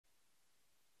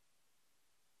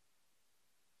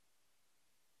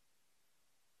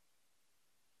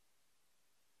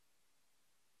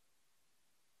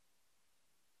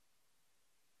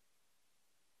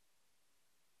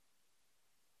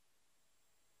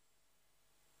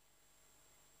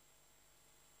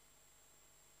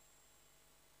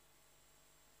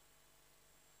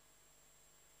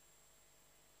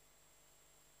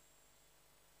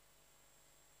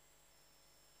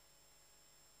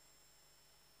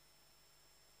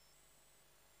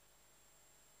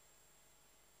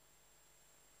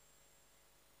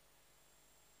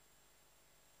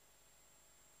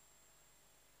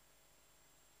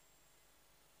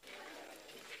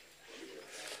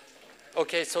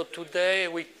Okay, so today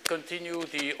we continue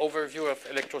the overview of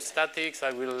electrostatics. I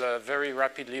will very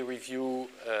rapidly review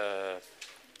the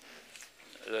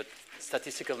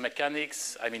statistical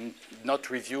mechanics. I mean,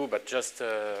 not review, but just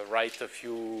write a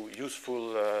few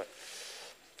useful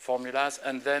formulas,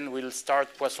 and then we'll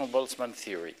start Poisson-Boltzmann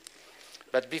theory.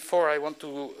 But before, I want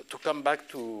to come back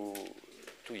to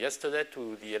yesterday,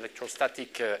 to the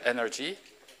electrostatic energy.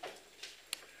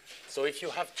 So if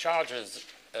you have charges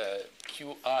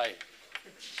Qi,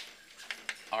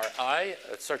 Ri,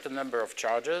 a certain number of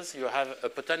charges, you have a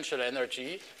potential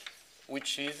energy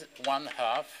which is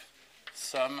 1/2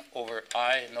 sum over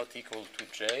I not equal to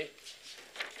J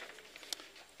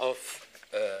of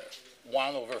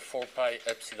 1 over 4 pi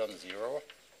epsilon 0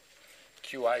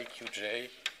 Qi Qj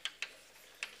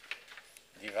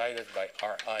divided by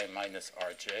Ri minus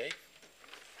Rj.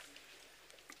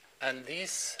 And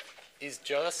this is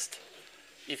just,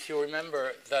 if you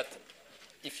remember that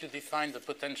if you define the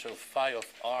potential phi of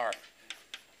R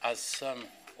as sum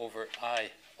over I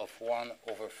of 1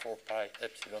 over 4 pi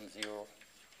epsilon 0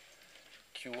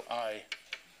 Qi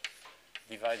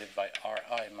divided by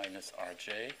Ri minus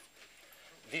Rj,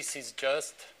 this is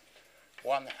just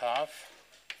 1/2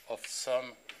 of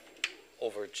sum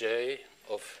over J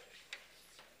of,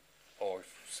 or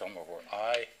sum over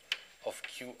I of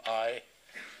Qi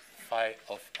phi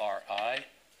of Ri,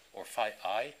 or phi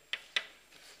I,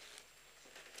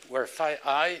 where phi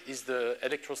I is the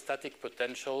electrostatic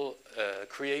potential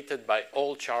created by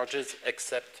all charges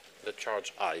except the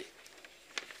charge I.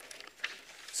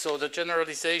 So the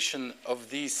generalization of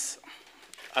this,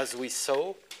 as we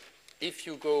saw, if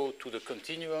you go to the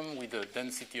continuum with the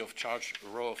density of charge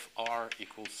rho of R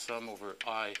equals sum over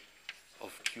I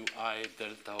of Qi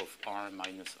delta of R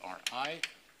minus Ri,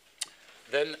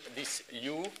 then this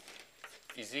U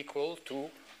is equal to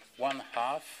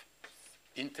 1/2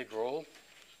 integral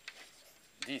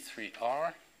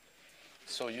d3R.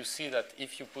 So you see that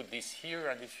if you put this here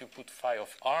and if you put phi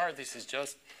of R, this is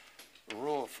just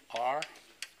rho of R,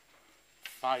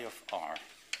 phi of R.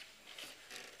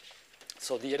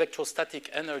 So the electrostatic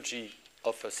energy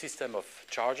of a system of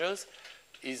charges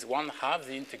is 1/2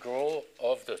 the integral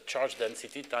of the charge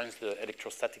density times the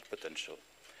electrostatic potential.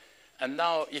 And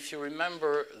now, if you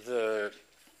remember the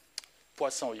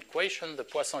Poisson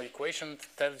equation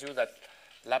tells you that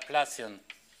Laplacian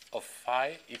of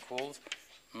phi equals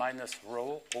minus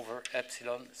rho over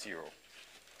epsilon 0.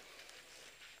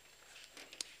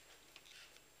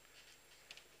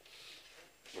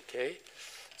 Okay,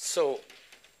 so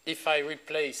if I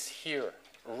replace here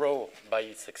rho by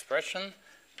its expression,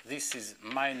 this is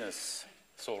minus,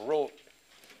 so rho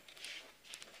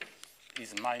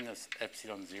is minus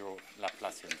epsilon 0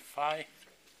 Laplacian phi.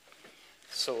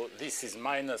 So this is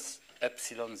minus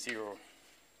epsilon 0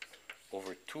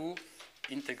 over 2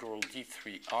 integral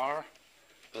d3R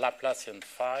Laplacian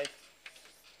phi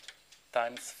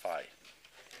times phi.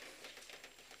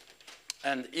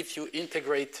 And if you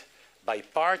integrate by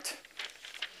part,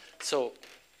 so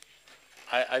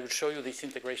I will show you this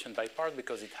integration by part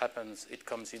because it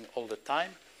comes in all the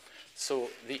time.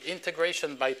 So the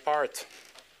integration by part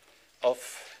of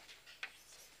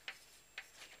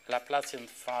Laplacian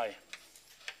phi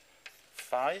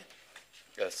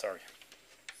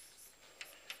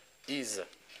is,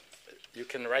 you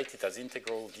can write it as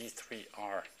integral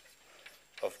d3R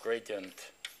of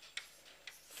gradient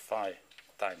phi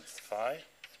times phi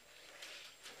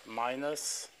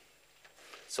minus,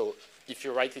 so if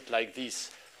you write it like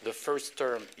this, the first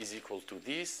term is equal to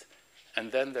this,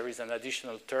 and then there is an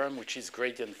additional term which is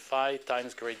gradient phi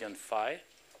times gradient phi,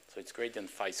 so it's gradient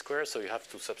phi squared, so you have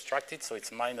to subtract it, so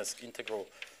it's minus integral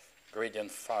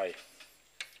gradient phi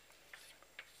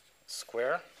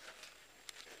square.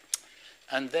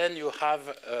 And then you have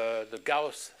the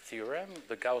Gauss theorem.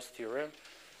 The Gauss theorem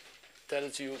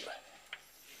tells you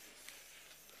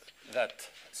that,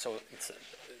 so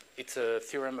it's a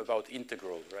theorem about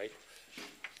integral, right?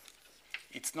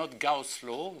 It's not Gauss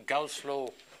law. Gauss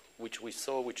law, which we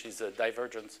saw, which is a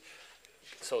divergence.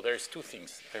 So there's two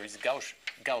things. There is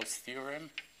Gauss theorem,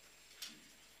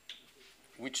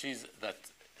 which is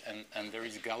that, and there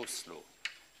is Gauss law.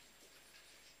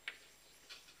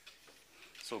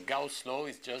 So Gauss law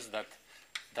is just that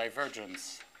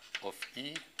divergence of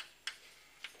E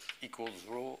equals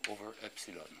rho over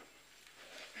epsilon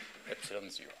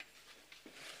 0,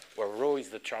 where rho is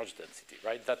the charge density,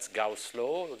 right? That's Gauss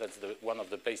law. That's one of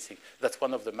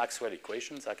the Maxwell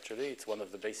equations, actually. It's one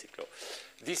of the basic law.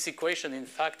 This equation, in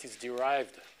fact, is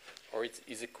derived, or it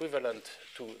is equivalent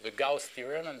to the Gauss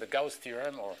theorem, and the Gauss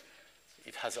theorem, or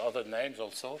it has other names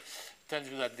also, tells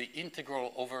you that the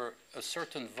integral over a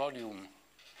certain volume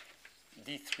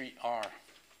d3r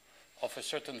of a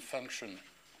certain function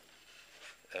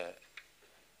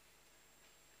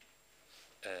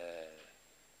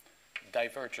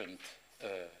divergence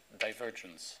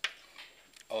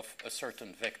of a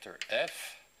certain vector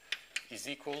f is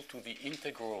equal to the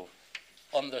integral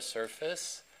on the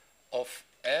surface of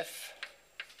f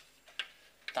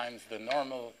times the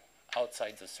normal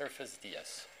outside the surface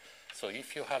ds. So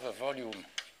if you have a volume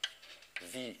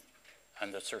V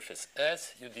and the surface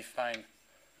S, you define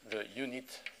the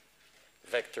unit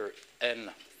vector n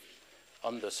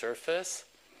on the surface.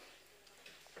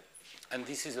 And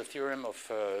this is a theorem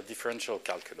of differential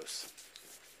calculus.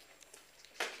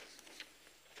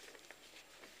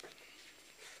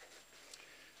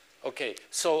 Okay,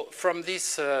 so from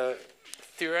this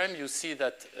theorem, you see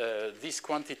that this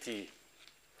quantity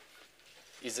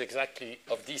is exactly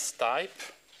of this type.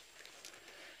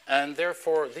 And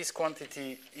therefore, this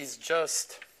quantity is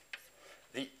just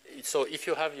the, so if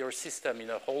you have your system in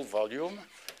a whole volume,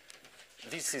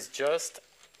 this is just,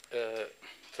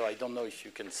 so I don't know if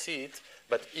you can see it,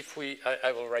 but if we,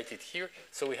 I will write it here.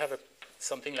 So we have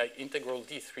something like integral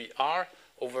d3r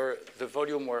over the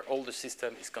volume where all the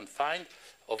system is confined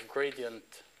of gradient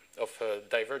of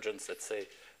divergence, let's say,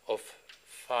 of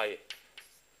phi.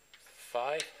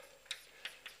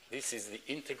 This is the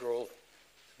integral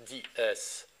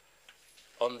ds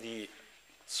on the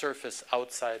surface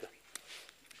outside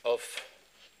of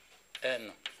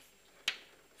n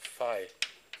phi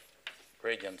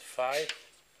gradient phi.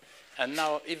 And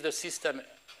now if the system,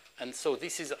 and so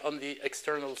this is on the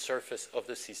external surface of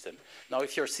the system. Now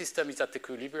if your system is at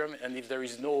equilibrium and if there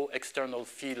is no external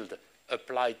field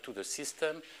applied to the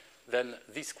system, then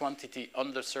this quantity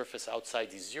on the surface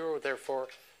outside is 0. Therefore,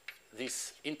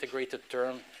 this integrated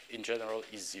term in general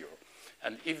is 0.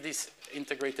 And if this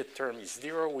integrated term is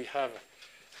 0, we have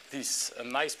this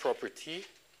nice property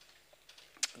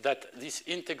that this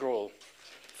integral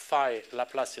phi,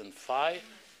 Laplacian phi,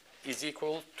 is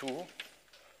equal to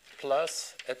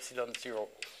plus epsilon 0.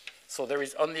 So there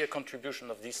is only a contribution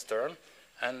of this term,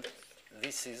 and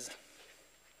this is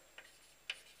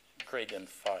gradient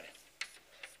phi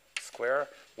square,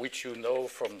 which you know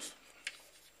from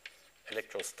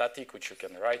electrostatic, which you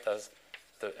can write as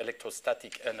the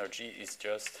electrostatic energy is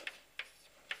just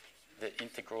the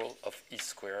integral of E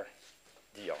square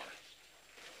dr.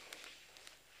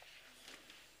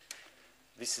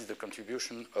 This is the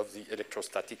contribution of the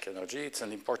electrostatic energy. It's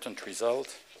an important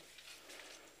result.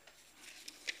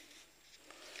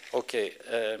 Okay.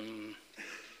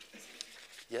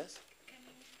 Yes? Can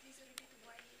you please repeat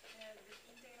why the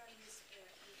integral is, you say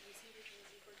that it is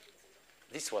equal to 0?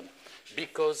 This one.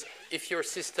 Because if your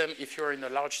system, if you're in a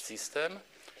large system,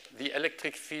 the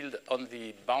electric field on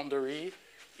the boundary,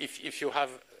 if you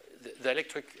have the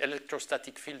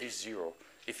electrostatic field is 0.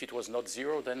 If it was not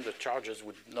 0, then the charges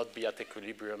would not be at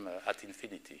equilibrium at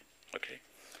infinity. Okay,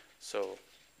 so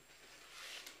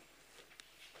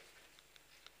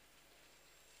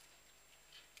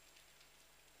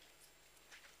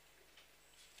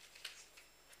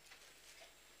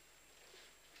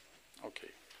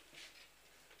okay.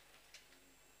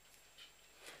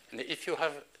 And if you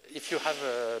have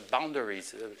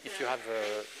boundaries, if you have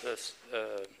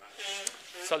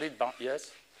solid bound,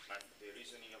 yes. But the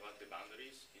reasoning about the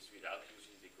boundaries is without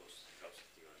using the Gauss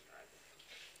theorem, right?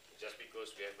 Just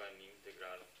because we have an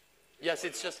integral. Yes,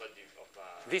 it's just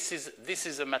this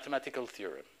is a mathematical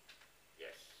theorem.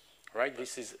 Yes. Right.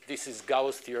 This is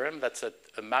Gauss theorem. That's a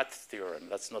math theorem.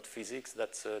 That's not physics.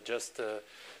 That's just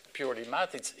purely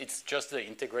math. It's just the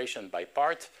integration by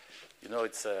part. You know,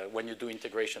 it's when you do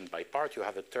integration by part, you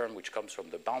have a term which comes from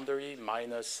the boundary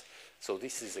minus. So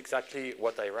this is exactly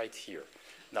what I write here.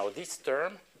 Now this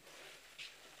term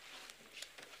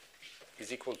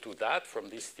is equal to that from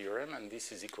this theorem, and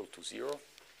this is equal to 0.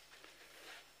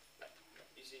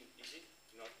 Is it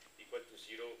not equal to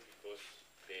 0 because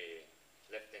the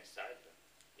left-hand side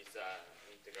is an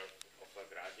integral of a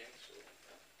gradient, so you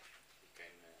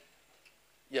can.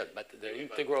 Yeah, but the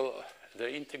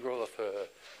integral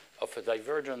of a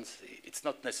divergence, it's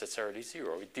not necessarily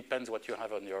 0. It depends what you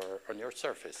have on your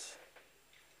surface.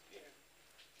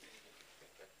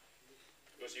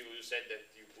 Because you said that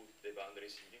you put the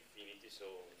boundaries in infinity, so.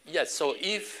 Yes. So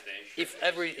if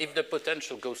the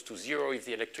potential goes to 0, if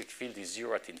the electric field is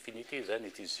 0 at infinity, then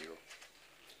it is 0.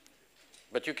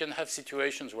 But you can have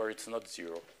situations where it's not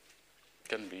 0.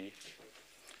 Can be,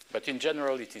 but in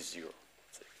general it is 0.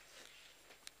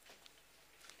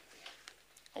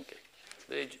 Okay.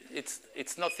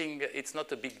 It's nothing. It's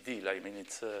not a big deal. I mean,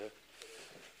 it's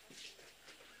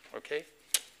okay.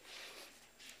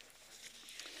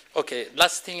 Okay,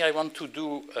 last thing I want to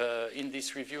do in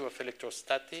this review of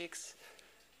electrostatics.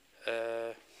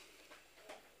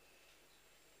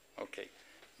 Okay,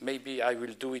 maybe I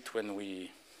will do it when we...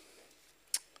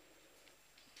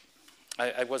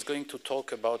 I was going to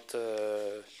talk about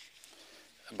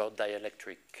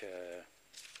dielectric,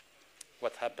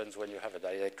 what happens when you have a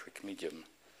dielectric medium.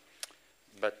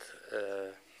 But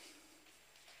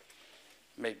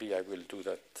maybe I will do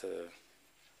that.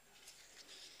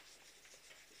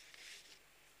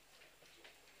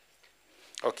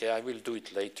 Okay, I will do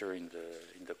it later in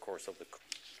the course of the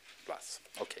class.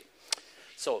 Okay,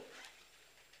 so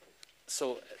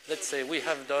let's say we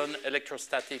have done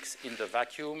electrostatics in the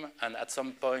vacuum, and at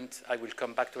some point I will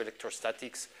come back to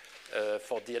electrostatics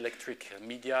for the electric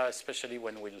media, especially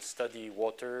when we'll study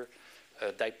water,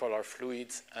 dipolar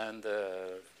fluids, and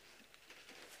the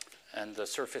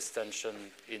surface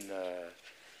tension in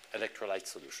electrolyte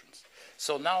solutions.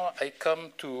 So now I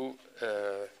come to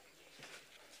a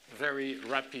very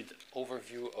rapid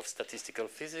overview of statistical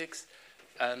physics,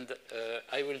 and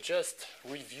I will just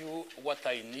review what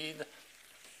I need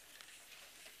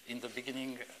in the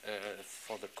beginning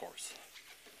for the course.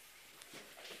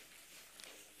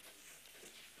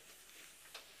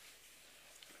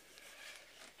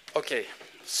 Okay,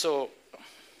 so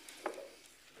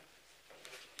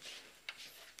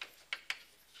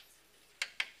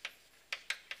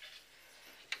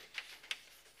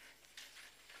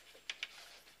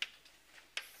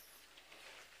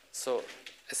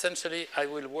essentially I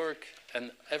will work,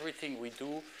 and everything we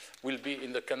do will be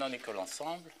in the canonical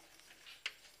ensemble.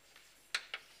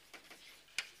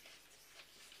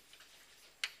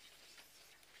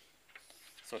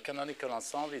 So canonical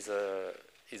ensemble is a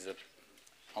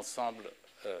ensemble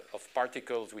of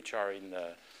particles which are in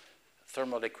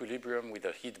thermal equilibrium with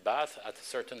a heat bath at a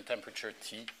certain temperature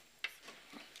T.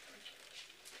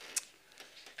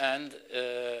 And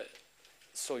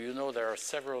so you know there are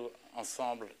several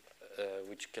ensembles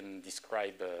which can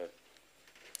describe the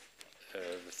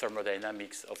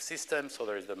thermodynamics of systems. So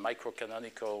there is the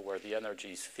microcanonical where the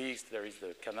energy is fixed, there is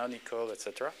the canonical,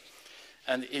 etc.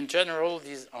 And in general,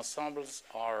 these ensembles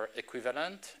are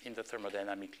equivalent in the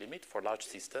thermodynamic limit for large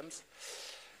systems.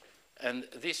 And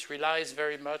this relies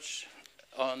very much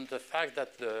on the fact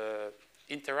that the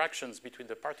interactions between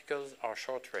the particles are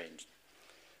short-range.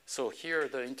 So here,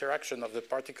 the interaction of the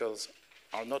particles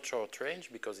are not short-range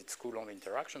because it's Coulomb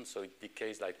interaction, so it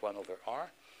decays like 1 over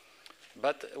r.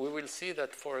 But we will see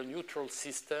that for a neutral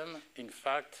system, in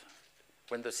fact,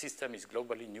 when the system is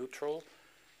globally neutral,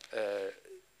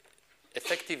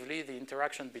 effectively, the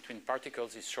interaction between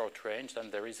particles is short-range,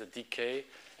 and there is a decay,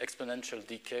 exponential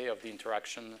decay of the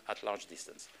interaction at large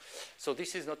distance. So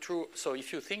this is not true. So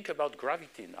if you think about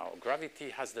gravity now, gravity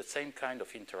has the same kind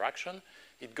of interaction.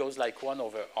 It goes like 1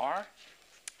 over r,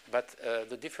 but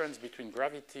the difference between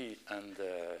gravity and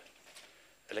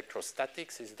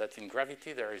electrostatics is that in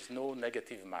gravity there is no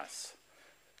negative mass.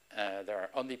 There are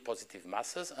only positive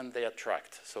masses, and they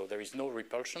attract. So there is no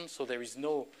repulsion, so there is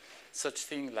no such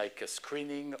thing like a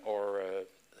screening or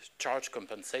charge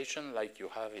compensation like you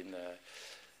have in...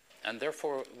 and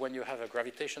therefore, when you have a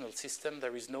gravitational system,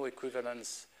 there is no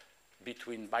equivalence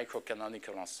between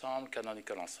microcanonical ensemble,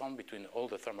 canonical ensemble, between all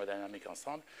the thermodynamic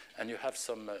ensemble, and you have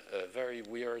some very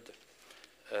weird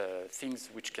things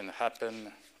which can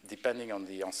happen depending on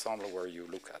the ensemble where you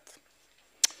look at.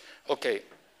 Okay.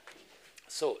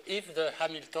 So if the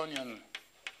Hamiltonian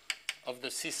of the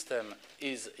system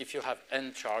is, if you have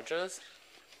n charges,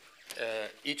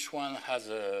 each one has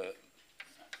a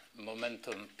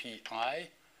momentum pi,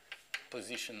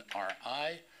 position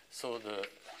ri, so the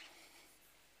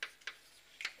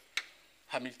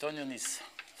Hamiltonian is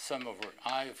sum over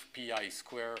I of pi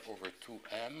squared over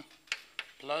 2m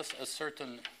plus a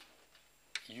certain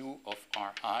u of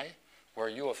ri, where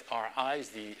u of ri is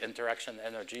the interaction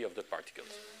energy of the particles.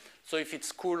 So if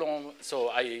it's Coulomb,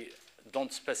 so I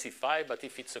don't specify, but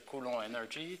if it's a Coulomb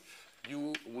energy,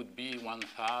 U would be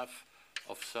 1/2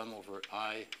 of sum over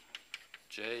I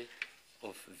j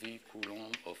of V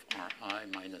Coulomb of Ri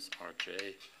minus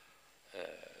Rj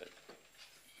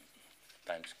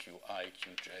times Qi,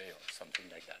 Qj, or something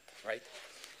like that, right?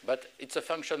 But it's a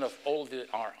function of all the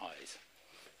Ri's.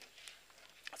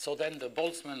 So then the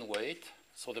Boltzmann weight,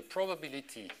 so the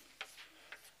probability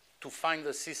to find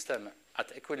the system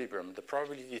at equilibrium, the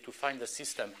probability to find the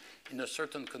system in a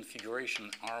certain configuration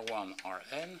R1,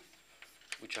 Rn,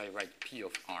 which I write P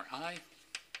of Ri,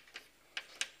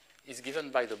 is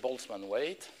given by the Boltzmann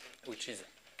weight, which is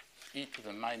e to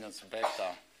the minus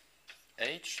beta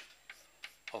h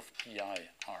of pi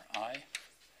Ri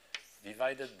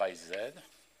divided by z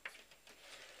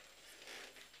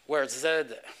where Z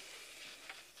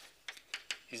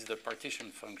is the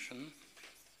partition function,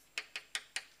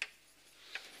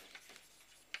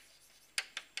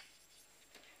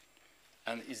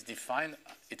 and is defined,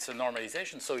 it's a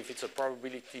normalization, so if it's a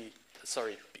probability,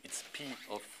 sorry, it's P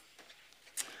of,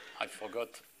 I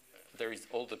forgot, there is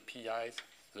all the PIs,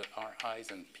 the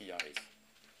RIs and PIs.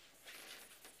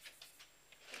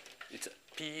 It's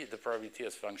P, the probability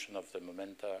as function of the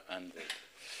momenta, and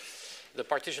the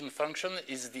partition function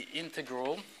is the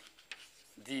integral,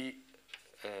 the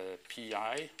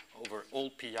PI over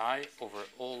all PI over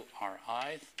all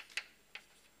RI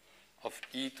of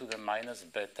e to the minus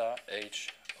beta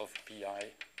h of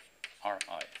PI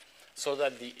RI. So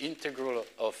that the integral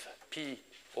of P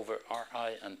over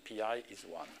RI and PI is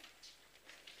 1.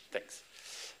 Thanks.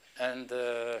 And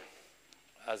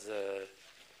as a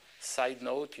side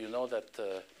note, you know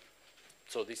that,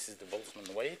 so this is the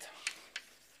Boltzmann weight.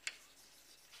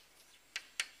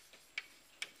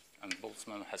 And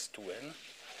Boltzmann has 2n.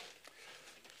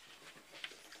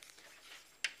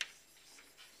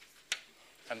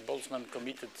 And Boltzmann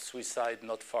committed suicide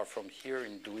not far from here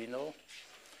in Duino,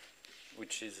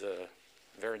 which is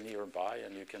very nearby,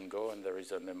 and you can go and there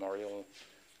is a memorial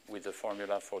with the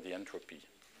formula for the entropy.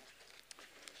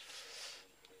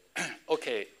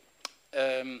 Okay,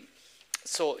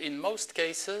 so in most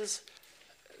cases,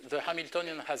 the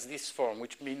Hamiltonian has this form,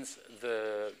 which means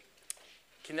the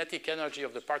kinetic energy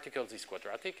of the particles is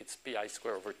quadratic. It's pi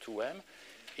squared over 2m.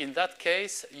 In that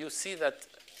case, you see that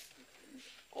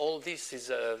all this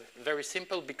is very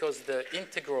simple because the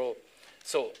integral,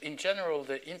 so in general,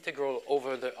 the integral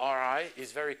over the Ri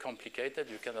is very complicated.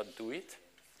 You cannot do it.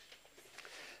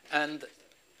 And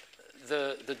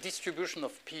the distribution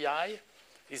of pi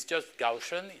is just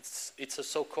Gaussian. It's a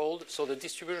so-called, so the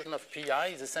distribution of pi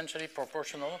is essentially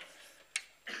proportional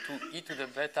to e to the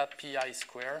beta pi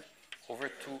squared over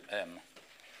 2m.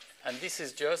 And this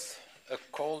is just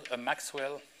called a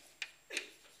Maxwell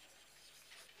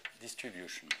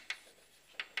distribution.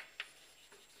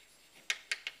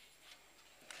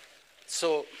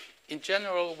 So in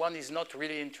general, one is not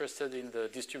really interested in the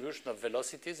distribution of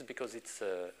velocities because it's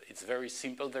very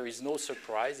simple. There is no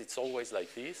surprise. It's always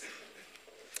like this.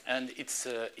 And it's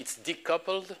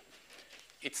decoupled.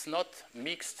 It's not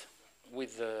mixed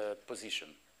with the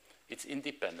position. It's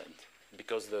independent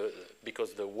because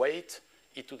the weight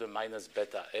e to the minus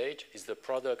beta h is the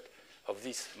product of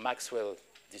this Maxwell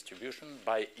distribution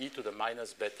by e to the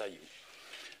minus beta u.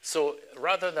 So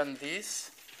rather than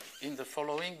this, in the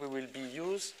following, we will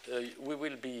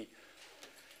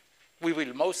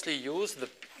mostly use the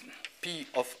P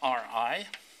of Ri,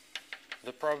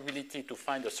 the probability to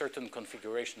find a certain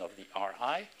configuration of the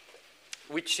Ri,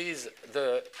 which is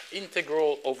the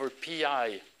integral over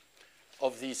Pi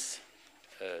of this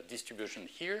distribution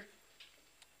here,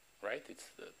 right? It's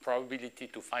the probability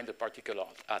to find a particle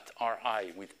at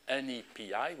Ri with any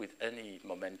Pi, with any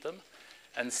momentum.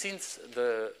 And since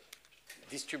the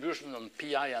distribution on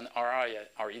Pi and Ri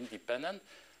are independent,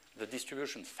 the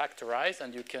distribution factorized,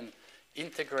 and you can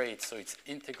integrate, so it's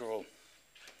integral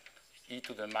e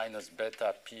to the minus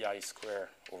beta Pi squared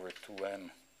over 2m.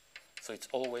 So it's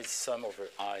always sum over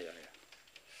I,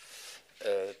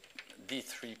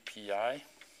 d3 Pi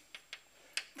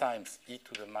times e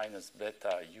to the minus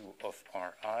beta u of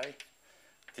Ri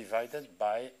divided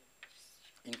by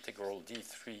integral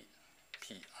d3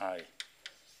 Pi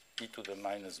e to the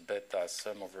minus beta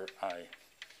sum over I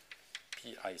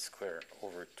Pi squared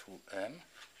over 2m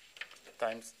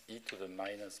times e to the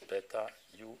minus beta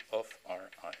u of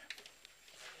Ri.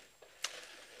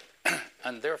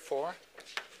 And therefore,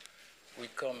 we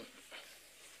come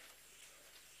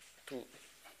to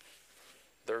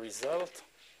the result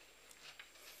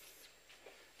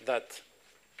that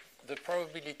the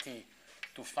probability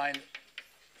to find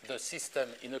the system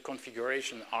in a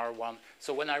configuration R1,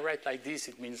 so when I write like this,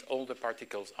 it means all the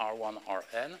particles R1,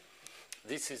 Rn.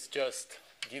 This is just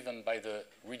given by the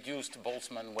reduced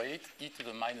Boltzmann weight, e to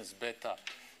the minus beta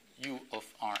u of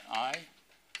Ri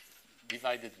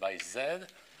divided by z,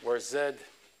 where z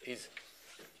is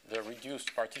the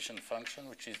reduced partition function,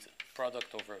 which is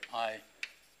product over I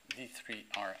d3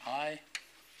 Ri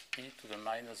e to the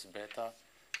minus beta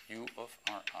u of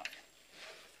Ri,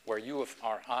 where u of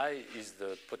Ri is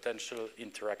the potential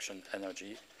interaction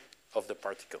energy of the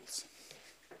particles.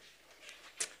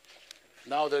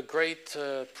 Now the great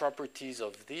properties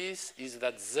of this is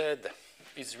that Z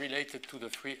is related to the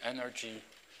free energy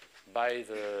by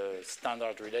the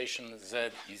standard relation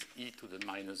Z is e to the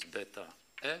minus beta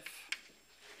F.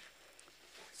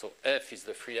 So F is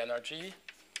the free energy.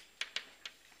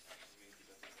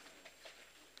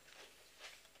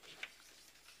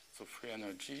 So free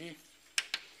energy.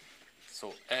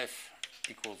 So F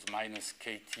equals minus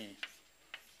KT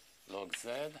log Z.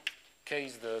 K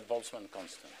is the Boltzmann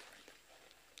constant.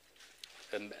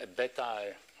 Right? And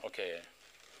beta, okay,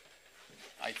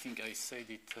 I think I said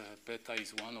it, beta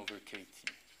is 1 over KT.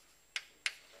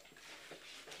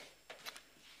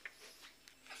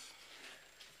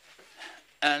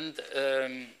 And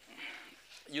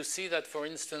you see that, for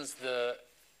instance, the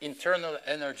internal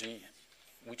energy,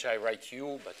 which I write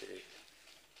U, but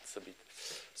it's a bit.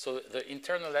 So the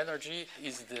internal energy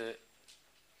is the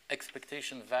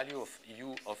expectation value of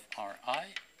U of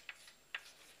Ri,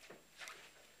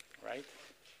 right?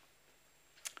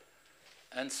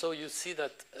 And so you see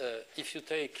that if you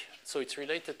take, so it's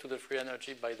related to the free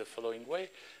energy by the following way.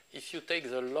 If you take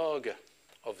the log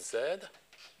of Z,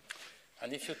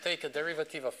 and if you take a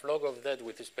derivative of log of Z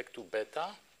with respect to beta,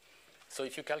 so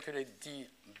if you calculate d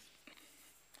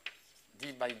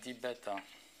by d beta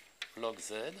log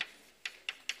Z,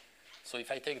 so if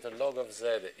I take the log of Z,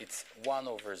 it's 1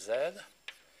 over Z,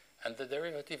 and the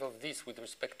derivative of this with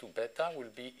respect to beta will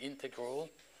be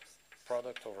integral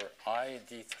product over I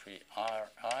d3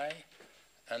 Ri,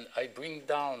 and I bring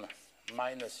down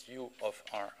minus U of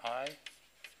Ri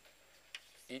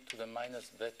e to the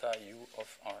minus beta U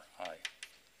of Ri.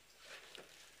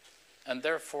 And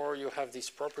therefore, you have this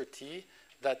property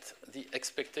that the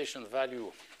expectation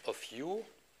value of U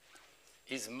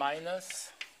is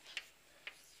minus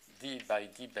d by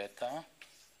d beta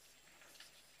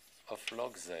of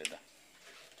log Z,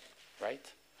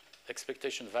 right?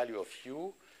 Expectation value of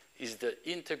U is the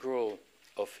integral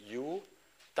of U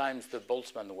times the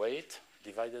Boltzmann weight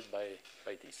divided by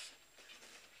this.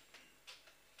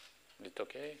 Is it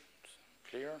okay?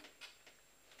 Clear?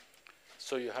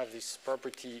 So you have this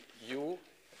property U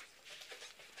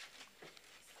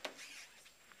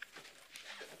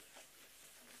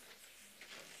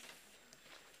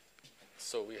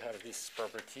so we have this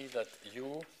property that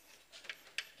U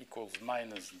equals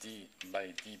minus d by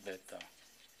d beta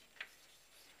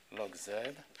log Z,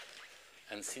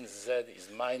 and since Z is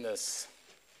minus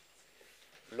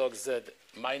log Z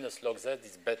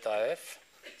is beta F,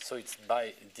 so it's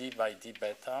by d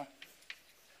beta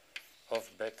of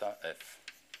beta F.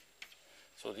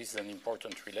 So this is an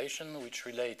important relation which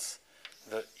relates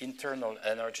the internal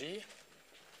energy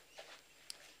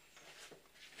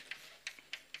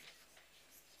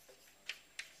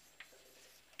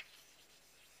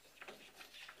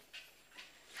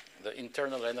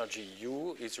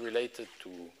U is related to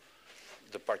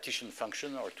the partition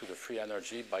function or to the free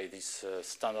energy by this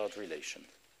standard relation.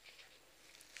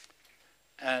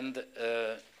 And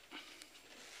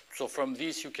so from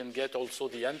this you can get also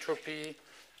the entropy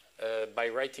by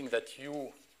writing that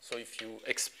U, so if you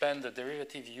expand the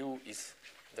derivative, U is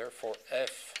therefore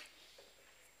F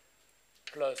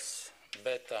plus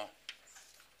beta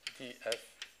dF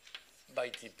by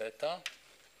d beta.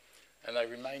 And I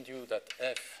remind you that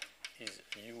F is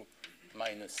U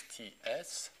minus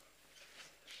Ts.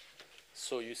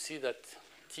 So you see that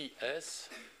Ts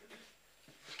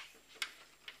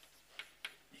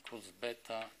equals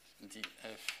beta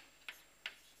dF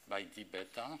by d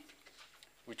beta,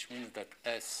 which means that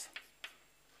S,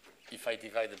 if I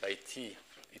divide it by T,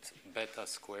 it's beta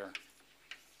square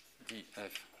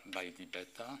dF by d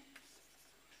beta.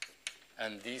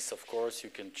 And this, of course, you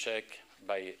can check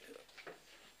by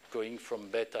going from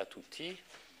beta to T,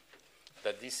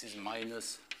 that this is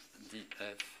minus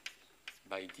dF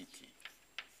by dt.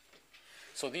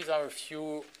 So these are a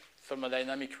few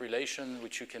thermodynamic relations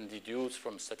which you can deduce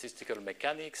from statistical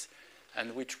mechanics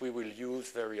and which we will use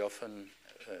very often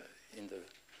in the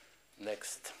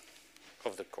next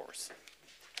of the course.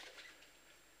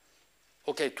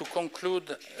 Okay, to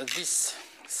conclude this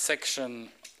section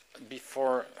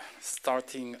before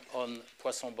starting on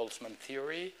Poisson-Boltzmann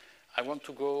theory, I want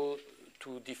to go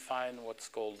to define what's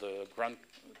called the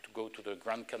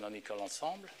grand canonical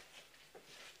ensemble.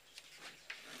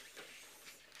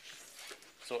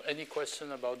 So any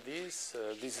question about this?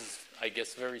 This is, I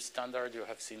guess, very standard. You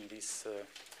have seen this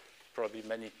probably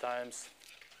many times,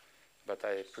 but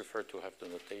I prefer to have the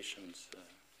notations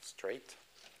straight.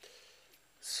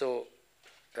 So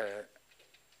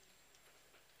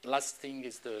last thing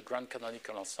is the grand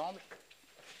canonical ensemble.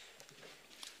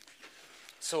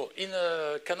 So in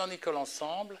a canonical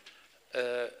ensemble,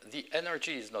 the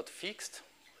energy is not fixed.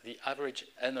 The average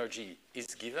energy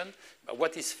is given. But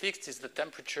what is fixed is the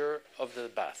temperature of the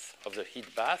bath, of the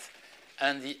heat bath.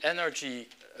 And the energy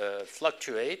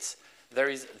fluctuates there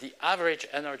is the average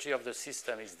energy of the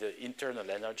system is the internal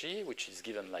energy, which is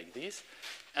given like this,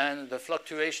 and the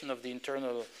fluctuation of the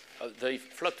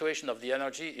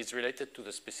energy is related to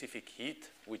the specific heat,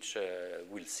 which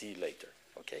we'll see later.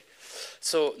 Okay,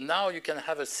 so now you can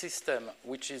have a system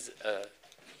which is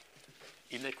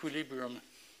in equilibrium.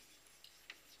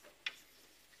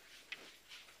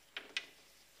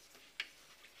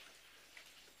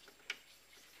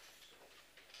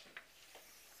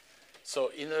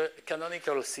 So in a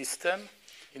canonical system,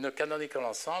 in a canonical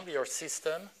ensemble, your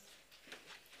system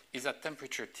is at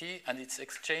temperature T and it's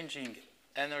exchanging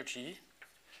energy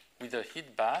with a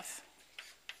heat bath,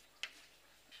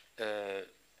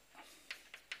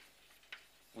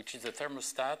 which is a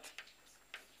thermostat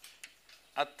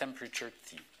at temperature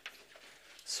T.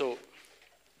 So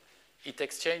it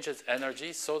exchanges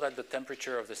energy so that the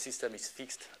temperature of the system is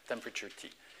fixed temperature T.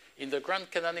 In the grand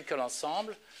canonical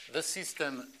ensemble, the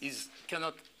system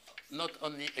cannot not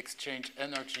only exchange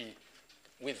energy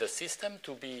with the system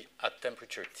to be at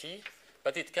temperature T,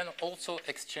 but it can also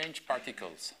exchange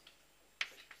particles.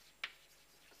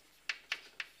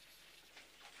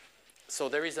 So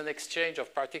there is an exchange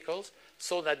of particles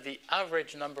so that the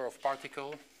average number of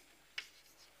particles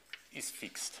is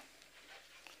fixed,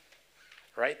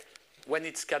 right? When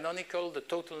it's canonical, the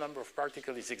total number of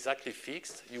particles is exactly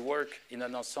fixed. You work in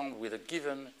an ensemble with a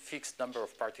given fixed number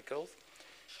of particles.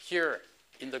 Here,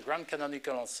 in the grand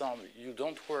canonical ensemble, you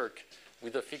don't work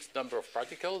with a fixed number of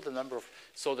particles.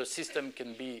 So the system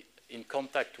can be in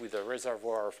contact with a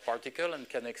reservoir of particles and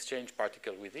can exchange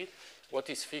particles with it. What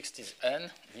is fixed is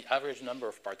n, the average number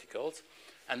of particles.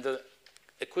 And the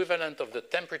equivalent of the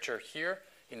temperature here,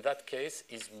 in that case,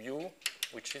 is mu,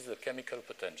 which is the chemical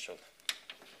potential.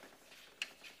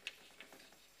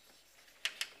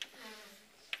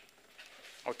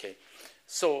 Okay,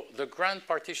 so the grand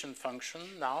partition function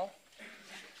now,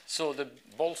 so the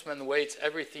Boltzmann weights,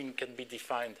 everything can be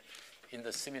defined in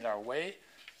the similar way.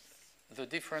 The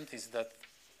difference is that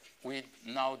we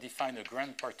now define a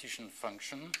grand partition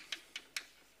function.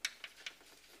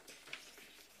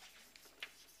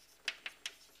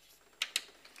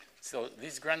 So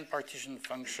this grand partition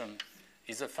function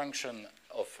is a function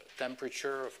of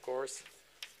temperature, of course,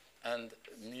 and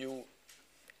mu.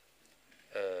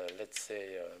 Let's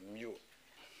say mu.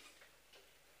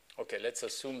 Okay, let's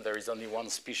assume there is only one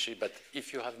species, but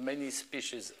if you have many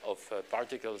species of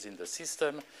particles in the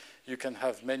system, you can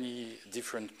have many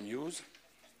different mu's.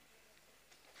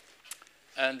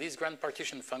 And this grand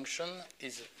partition function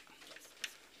is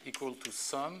equal to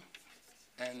sum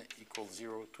n equals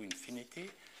 0 to infinity.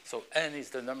 So n is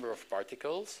the number of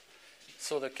particles.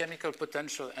 So the chemical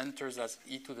potential enters as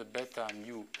e to the beta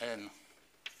mu n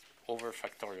over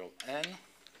factorial n,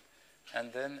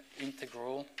 and then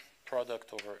integral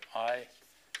product over I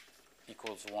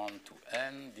equals 1 to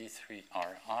n d3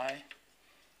 Ri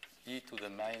e to the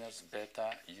minus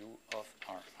beta u of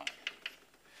Ri.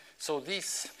 So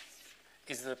this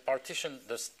is the partition,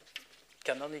 the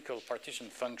canonical partition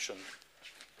function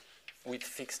with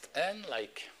fixed n,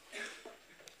 like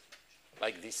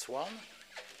this one.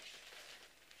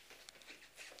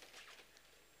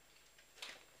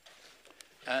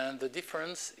 And the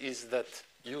difference is that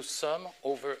you sum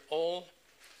over all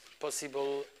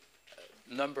possible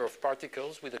number of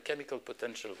particles with a chemical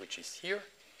potential which is here.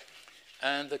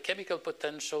 And the chemical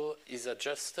potential is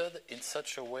adjusted in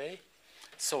such a way.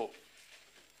 So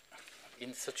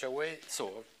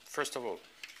first of all,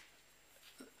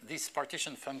 this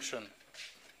partition function,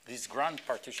 this grand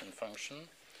partition function,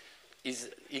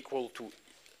 is equal to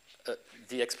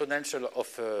the exponential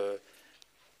of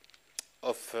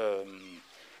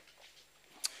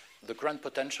the grand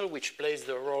potential, which plays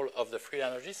the role of the free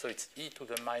energy. So it's e to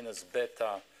the minus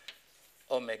beta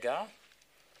omega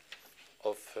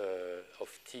of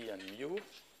t and mu.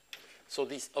 So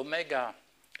this omega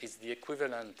is the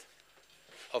equivalent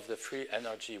of the free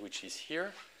energy, which is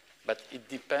here, but it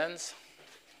depends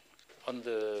on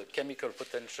the chemical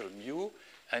potential mu,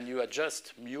 and you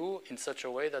adjust mu in such a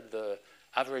way that the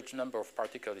average number of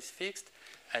particles is fixed.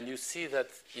 And you see that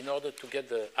in order to get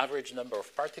the average number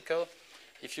of particles,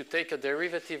 if you take a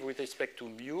derivative with respect to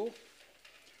mu,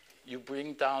 you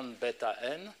bring down beta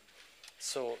n.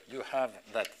 So you have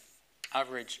that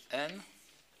average n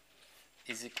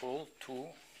is equal to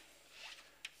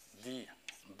d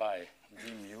by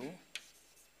d mu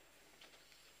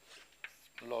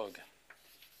log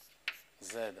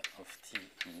z of t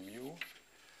mu.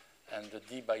 And the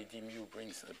d by d mu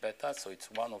brings a beta, so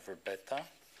it's 1 over beta.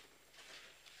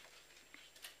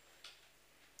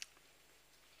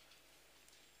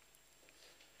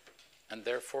 And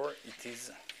therefore, it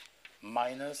is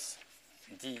minus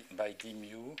d by d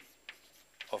mu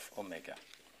of omega.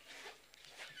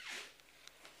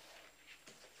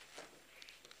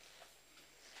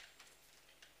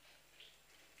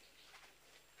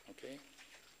 Okay.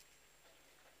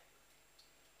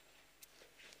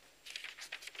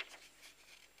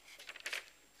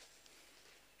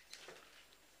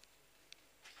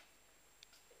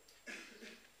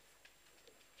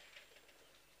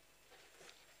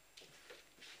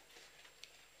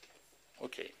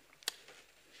 Okay.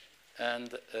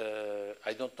 And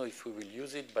I don't know if we will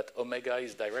use it, but omega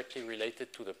is directly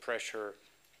related to the pressure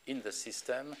in the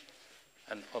system,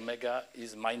 and omega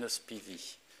is minus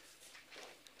PV.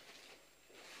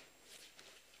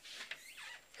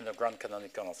 In the grand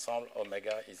canonical ensemble,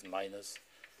 omega is minus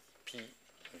PV,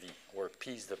 where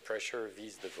P is the pressure, V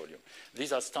is the volume.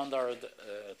 These are standard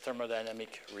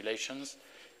thermodynamic relations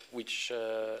which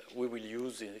we will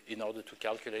use in order to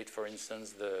calculate, for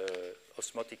instance, the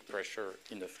osmotic pressure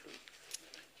in a fluid,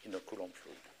 in a Coulomb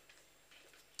fluid.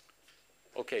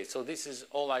 Okay, so this is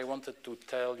all I wanted to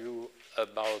tell you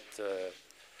about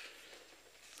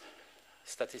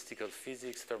statistical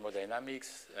physics,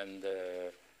 thermodynamics, and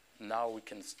now we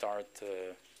can start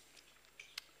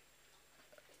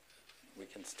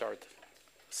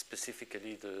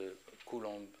specifically the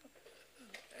Coulomb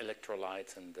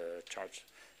electrolytes and charge.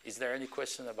 Is there any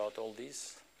question about all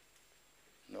this?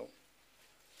 No?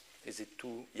 Is it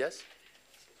too? Yes? Is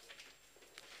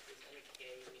any K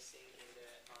missing in the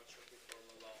entropy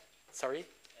formula? Sorry?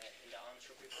 In the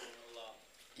entropy formula,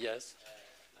 Yes.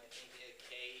 I think a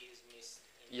K is missed.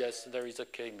 Yes, there is a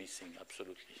K missing,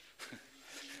 absolutely.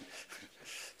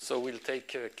 So we'll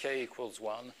take K equals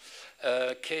 1.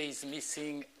 K is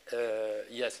missing,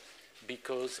 yes,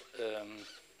 because,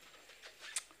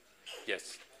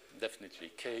 yes,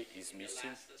 definitely, K is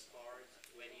missing. The last part,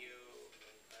 when you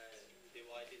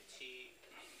divided T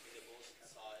in the both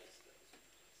sides,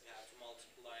 you have to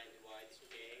multiply and divide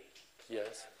K.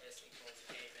 Yes. S equals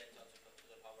K beta to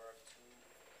the power of 2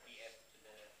 BF to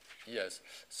the... Yes,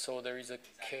 so there is a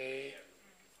K.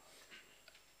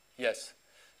 Yes,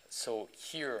 so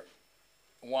here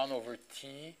 1 over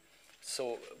T,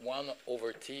 so 1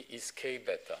 over T is K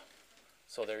beta.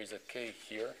 So there is a K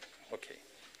here. Okay,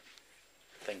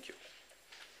 thank you.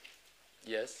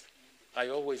 Yes, I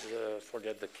always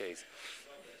forget the K's.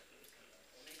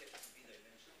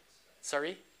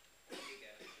 Sorry?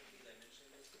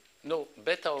 No,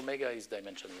 beta omega is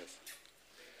dimensionless.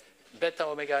 Beta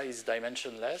omega is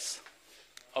dimensionless.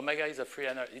 Omega is a free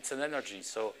energy, it's an energy,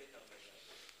 so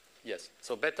yes.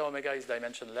 So beta omega is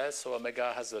dimensionless, so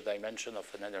omega has the dimension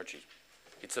of an energy.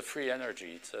 It's a free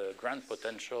energy, it's a grand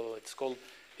potential, it's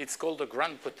called a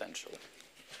grand potential.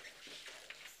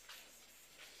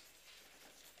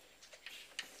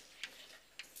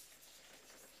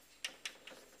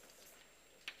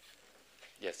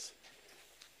 Yes.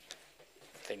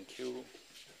 Thank you.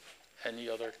 Any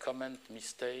other comment,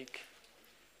 mistake,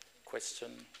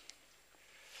 question?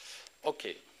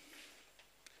 Okay.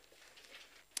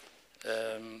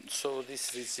 So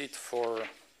this is it for,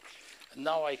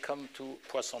 now I come to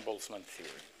Poisson-Boltzmann theory.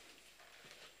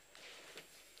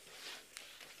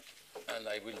 And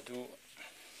I will do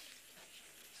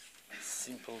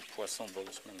simple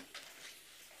Poisson-Boltzmann.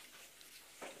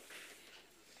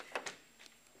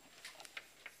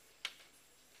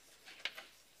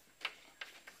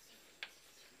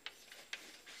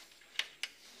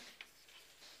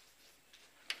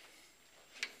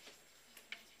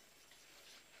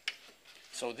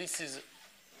 So this is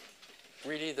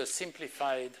really the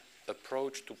simplified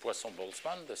approach to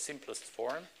Poisson-Boltzmann, the simplest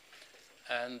form.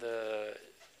 And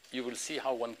you will see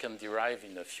how one can derive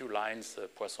in a few lines the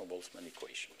Poisson-Boltzmann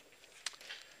equation.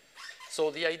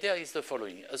 So the idea is the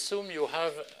following. Assume you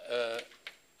have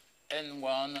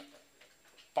N1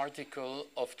 particle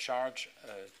of charge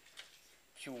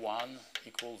Q1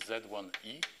 equals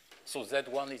Z1e. So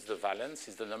Z1 is the valence,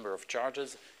 is the number of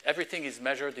charges. Everything is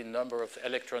measured in number of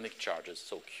electronic charges.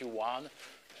 So Q1,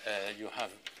 you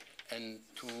have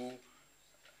N2,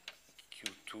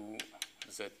 Q2,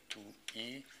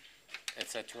 Z2e,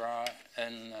 etc.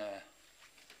 And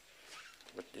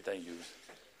what did I use?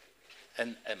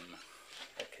 NM.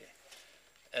 Okay.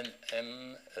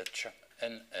 NM,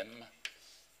 NM,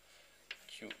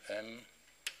 QM.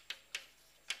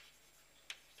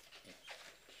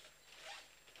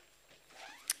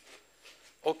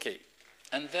 Okay,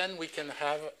 and then we can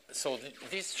have, so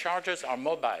these charges are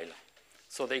mobile,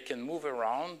 so they can move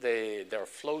around, they're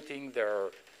floating,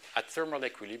 they're at thermal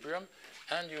equilibrium,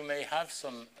 and you may have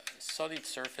some solid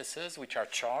surfaces which are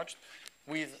charged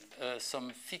with some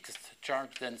fixed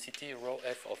charge density, rho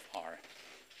f of r.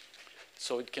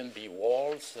 So it can be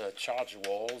walls, charged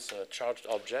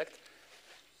object,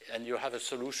 and you have a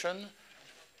solution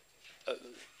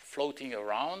floating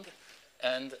around,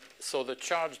 and so the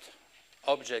charged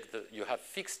object, you have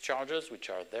fixed charges which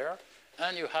are there,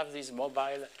 and you have these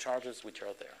mobile charges which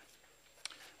are there.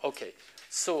 Okay,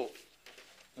 so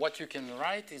what you can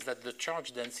write is that the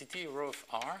charge density, rho of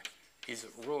r, is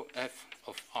rho f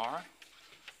of r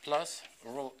plus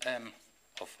rho m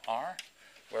of r,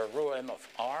 where rho m of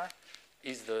r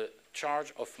is the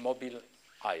charge of mobile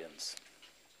ions.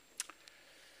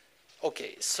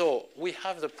 Okay, so we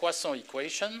have the Poisson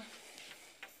equation.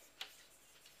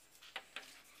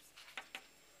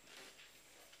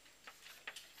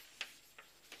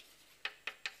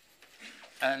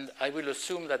 And I will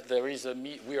assume that there is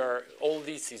all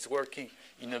this is working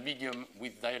in a medium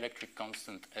with dielectric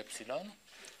constant epsilon,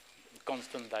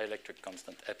 constant dielectric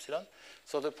constant epsilon.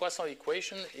 So the Poisson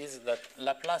equation is that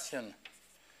Laplacian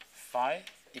phi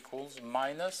equals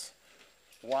minus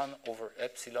 1 over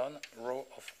epsilon rho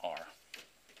of r.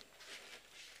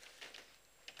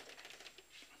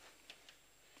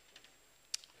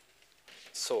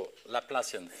 So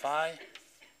Laplacian phi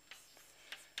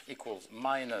equals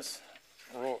minus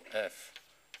rho f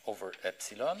over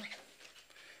epsilon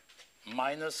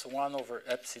minus 1 over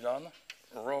epsilon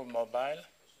rho mobile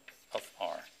of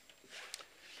r.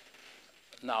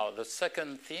 Now, the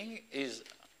second thing is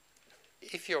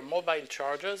if your mobile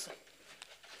charges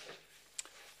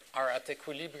are at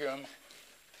equilibrium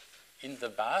in the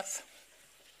bath,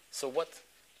 so what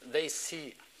they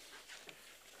see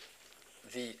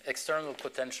the external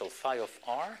potential phi of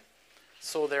r,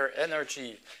 so their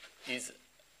energy is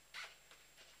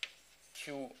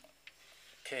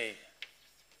qk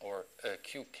or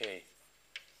qk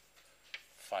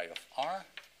phi of r.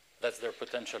 That's their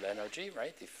potential energy,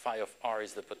 right? If phi of r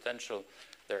is the potential,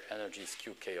 their energy is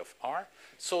qk of r.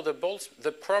 So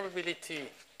the probability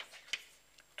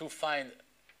to find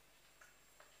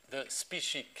the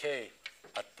species k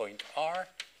at point r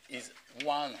is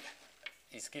 1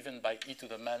 is given by e to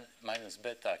the minus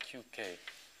beta qk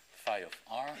phi of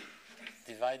r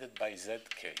divided by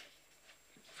zk.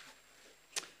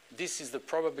 This is the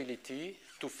probability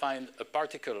to find a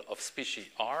particle of species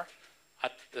r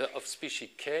of species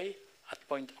k at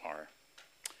point r.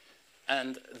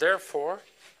 And therefore,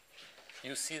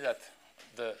 you see that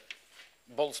the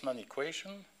Boltzmann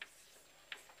equation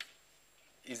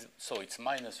is, so it's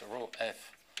minus rho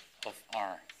f of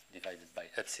r divided by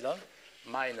epsilon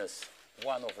minus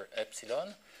 1 over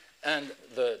epsilon, and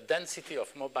the density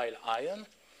of mobile ion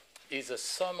is a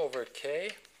sum over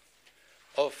k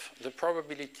of the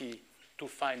probability to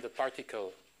find the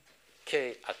particle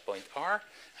k at point r,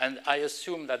 and I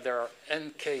assume that there are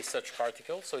nk such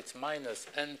particles, so it's minus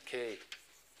nk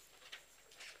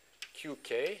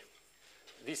qk.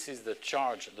 This is the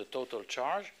charge, the total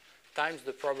charge, times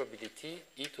the probability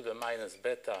e to the minus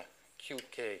beta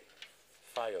qk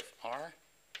phi of r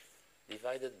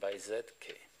divided by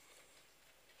zk.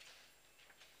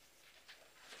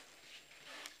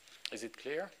 Is it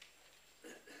clear? Do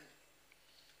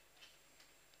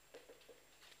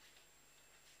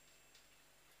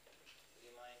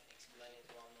you mind explaining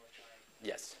it one more time?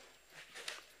 Yes.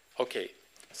 Okay,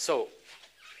 so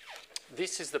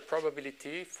this is the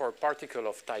probability for a particle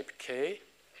of type k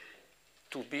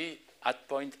to be at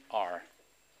point r.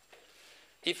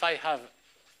 If I have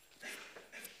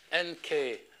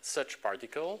nk such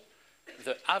particle,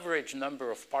 the average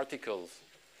number of particles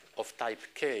of type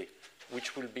k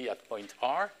which will be at point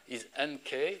r is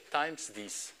nk times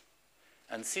this.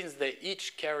 And since they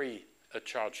each carry a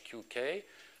charge qk,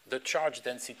 the charge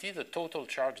density, the total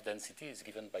charge density is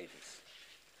given by this.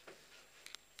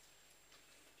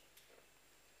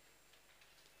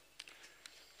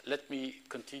 Let me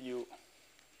continue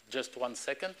just 1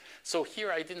 second. So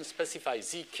here I didn't specify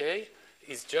zk,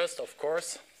 is just, of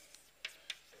course,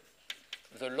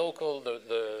 the local,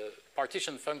 the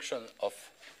partition function of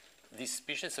this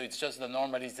species. So it's just the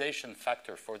normalization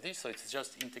factor for this. So it's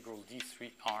just integral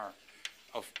d3r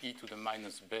of e to the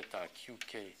minus beta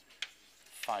qk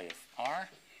phi of r.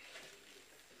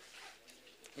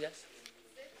 Yes?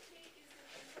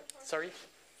 Sorry?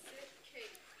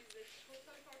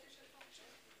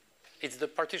 It's the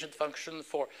partition function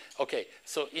for, okay,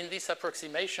 so in this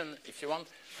approximation, if you want,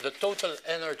 the total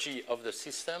energy of the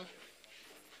system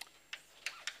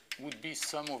would be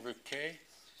sum over k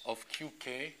of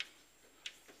qk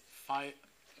phi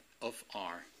of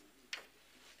r,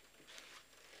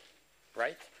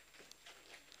 right?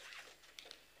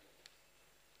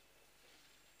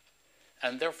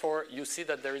 And therefore, you see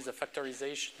that there is a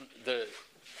factorization,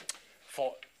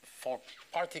 for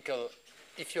particle,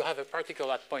 if you have a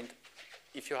particle at point,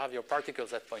 if you have your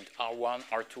particles at point r1,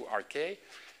 r2, rk,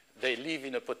 they live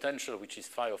in a potential which is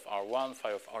phi of R1,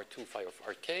 phi of R2, phi of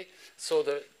Rk. So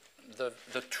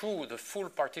the full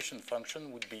partition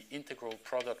function would be integral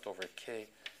product over k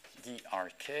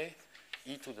drk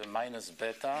e to the minus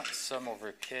beta sum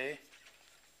over k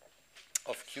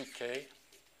of qk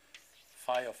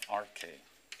phi of rk.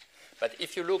 But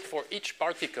if you look for each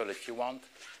particle, if you want,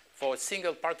 for a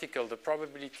single particle, the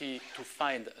probability to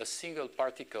find a single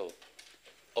particle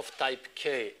of type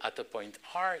k at a point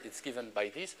r is given by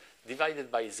this,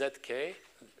 divided by zk,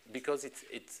 because it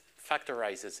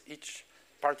factorizes each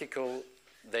particle.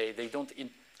 They don't,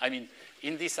 I mean,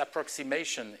 in this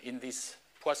approximation, in this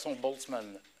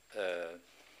Poisson-Boltzmann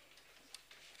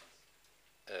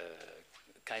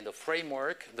kind of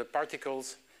framework, the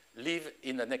particles live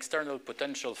in an external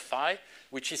potential phi,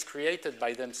 which is created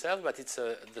by themselves, but it's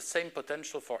the same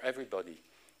potential for everybody.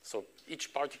 So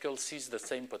each particle sees the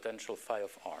same potential phi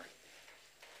of r.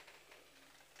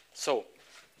 So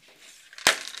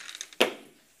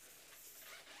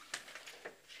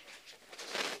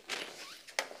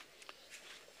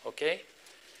okay,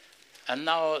 and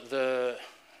now the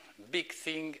big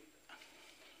thing,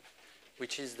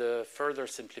 which is the further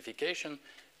simplification,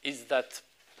 is that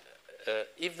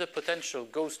if the potential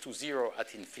goes to 0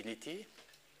 at infinity,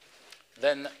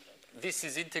 then this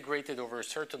is integrated over a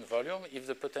certain volume. If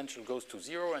the potential goes to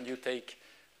 0 and you take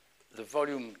the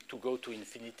volume to go to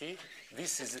infinity,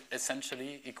 this is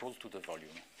essentially equal to the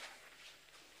volume.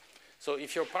 So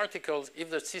if your particles, if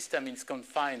the system is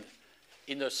confined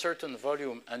in a certain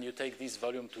volume and you take this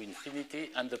volume to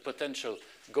infinity and the potential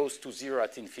goes to 0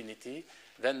 at infinity,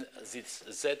 then this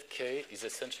zk is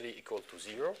essentially equal to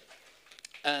 0.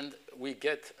 And we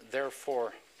get,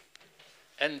 therefore,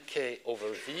 nk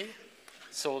over v.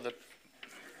 So the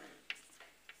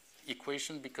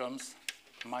equation becomes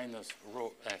minus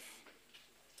rho f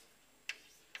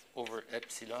over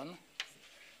epsilon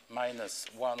minus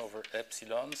 1 over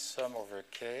epsilon sum over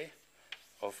k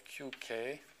of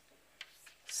qk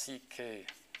ck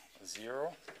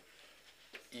 0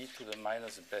 e to the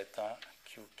minus beta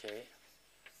qk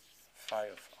phi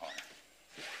of r.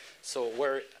 So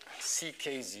where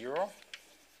ck0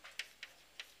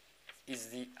 is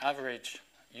the average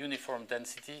uniform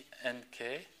density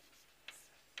nk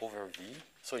over v.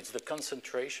 So it's the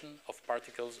concentration of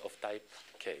particles of type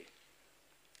k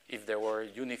if they were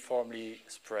uniformly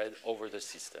spread over the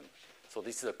system. So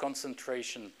this is a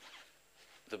concentration,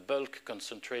 the bulk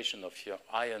concentration of your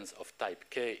ions of type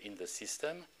k in the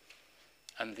system.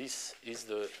 And this is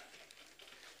the,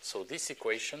 so this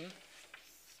equation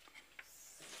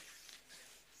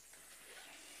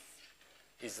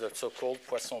is the so-called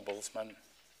Poisson-Boltzmann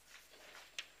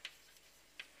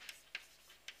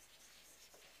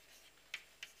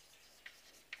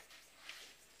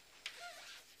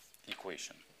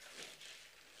equation.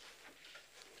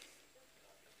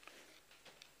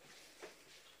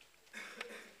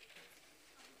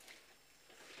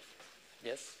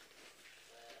 Yes?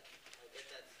 I get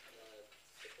that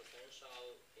the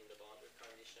potential in the boundary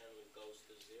condition goes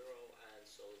to 0, and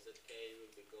so zk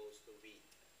goes to v.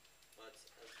 But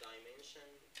as dimension,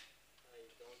 I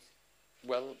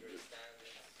don't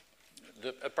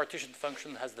understand. A partition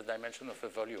function has the dimension of a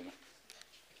volume.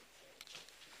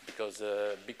 Because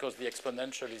the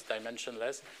exponential is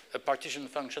dimensionless, a partition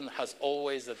function has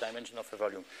always the dimension of a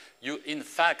volume. You, in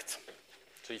fact,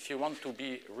 so if you want to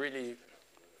be really,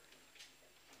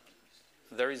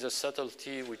 there is a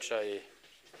subtlety which I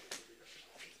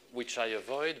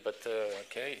avoid, but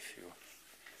okay,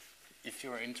 if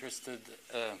you're interested,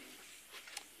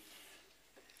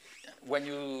 when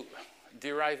you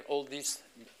derive all this,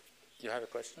 you have a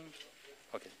question?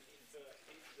 Okay.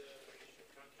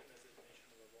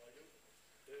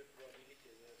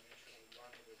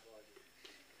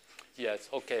 Yes,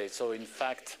 okay, so in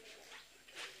fact,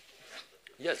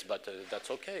 yes, but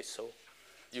that's okay. So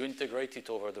you integrate it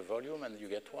over the volume and you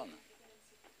get 1.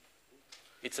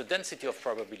 It's a density of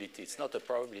probability. It's not a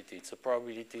probability. It's a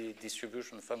probability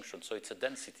distribution function, so it's a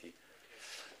density.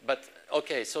 But,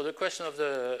 okay, so the question of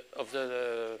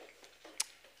the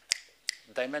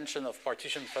dimension of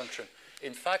partition function.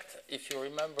 In fact, if you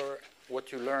remember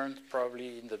what you learned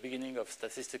probably in the beginning of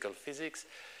statistical physics,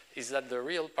 is that the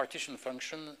real partition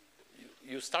function,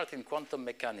 you start in quantum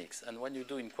mechanics, and when you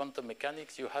do in quantum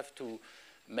mechanics, you have to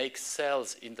make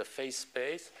cells in the phase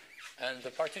space, and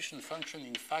the partition function,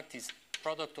 in fact, is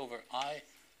product over I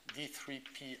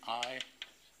d3pi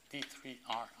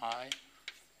d3ri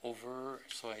over,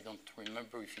 so I don't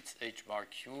remember if it's h bar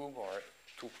cube or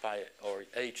 2 pi or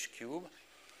h cube,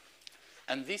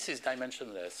 and this is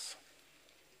dimensionless.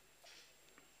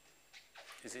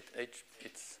 Is it h?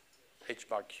 It's h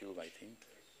bar cube, I think.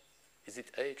 Is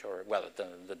it h or, well,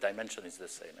 the dimension is the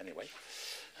same anyway.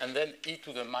 And then e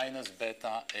to the minus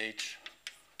beta h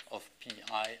of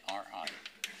pi ri.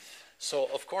 So,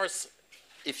 of course,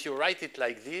 if you write it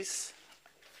like this,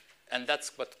 and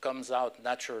that's what comes out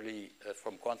naturally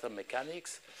from quantum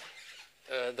mechanics,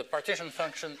 the partition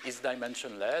function is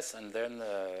dimensionless, and then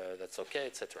that's okay,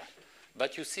 etc.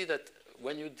 But you see that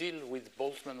when you deal with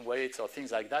Boltzmann weights or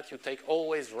things like that, you take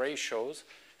always ratios.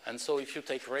 And so if you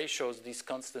take ratios, this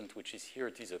constant, which is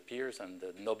here, disappears, and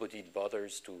nobody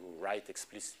bothers to write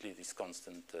explicitly this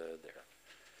constant there.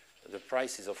 The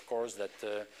price is, of course,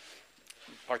 that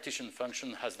partition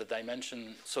function has the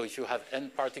dimension. So if you have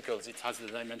n particles, it has the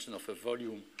dimension of a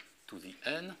volume to the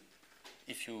n.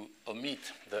 If you omit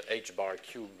the h bar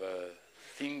cube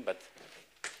thing, but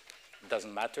it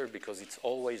doesn't matter because it's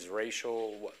always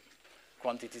ratio.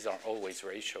 Quantities are always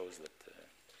ratios. That.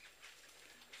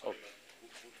 Sorry, who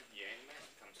to the n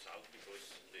comes out because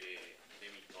the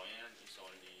Hamiltonian is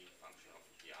only function of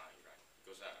pi, right?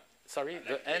 Because sorry, like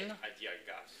the n. Ideal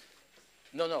gas.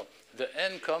 No. The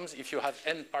n comes if you have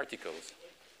n particles.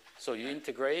 So you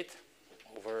integrate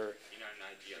over. In an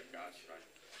ideal gas, right?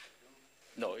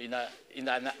 No, in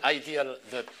an ideal.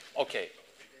 Okay.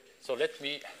 So let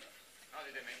me.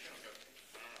 The dimension of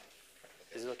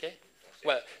the. Is it okay?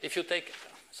 Well, if you take.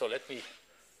 So let me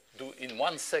do in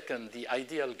 1 second the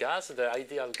ideal gas.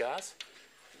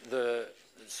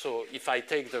 So if I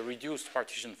take the reduced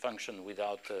partition function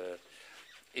without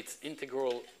its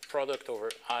integral product over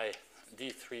I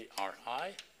d3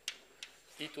 Ri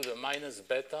e to the minus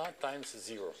beta times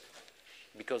 0,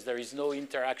 because there is no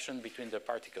interaction between the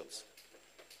particles.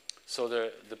 So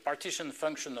the partition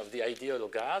function of the ideal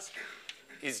gas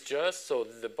is just, so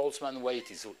the Boltzmann weight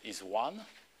is 1,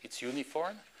 it's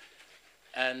uniform,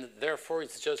 and therefore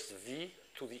it's just V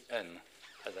to the n,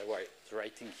 as I was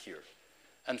writing here.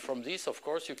 And from this, of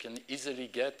course, you can easily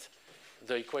get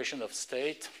the equation of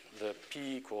state, the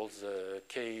P equals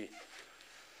K,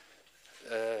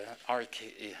 RK,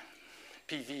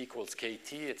 PV equals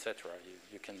KT, etc.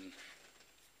 You can,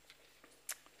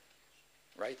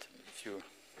 right? If you.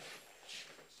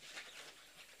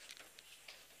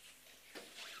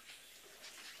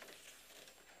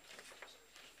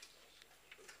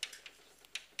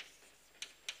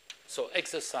 So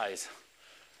exercise,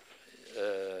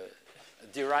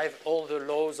 derive all the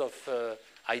laws of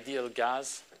ideal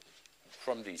gas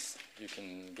from this. You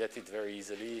can get it very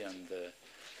easily, and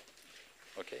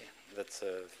okay, that's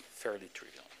fairly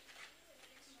trivial.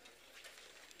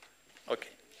 Okay.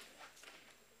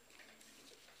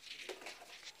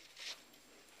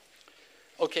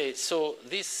 Okay, so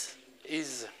this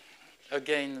is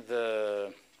again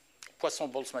the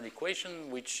Poisson-Boltzmann equation,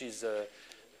 which is a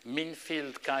mean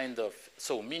field kind of,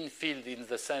 so mean field in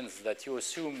the sense that you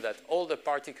assume that all the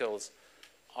particles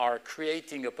are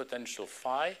creating a potential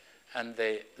phi, and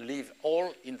they live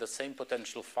all in the same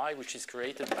potential phi, which is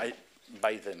created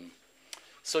by them.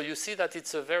 So you see that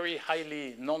it's a very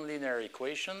highly nonlinear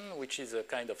equation, which is a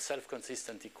kind of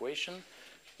self-consistent equation,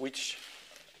 which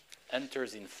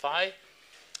enters in phi.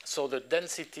 So the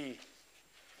density,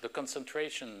 the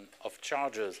concentration of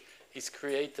charges is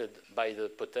created by the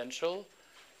potential,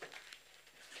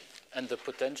 and the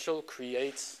potential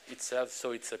creates itself,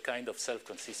 so it's a kind of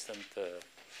self-consistent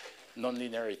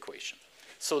nonlinear equation.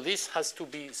 So this has to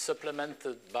be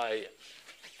supplemented by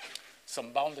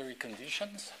some boundary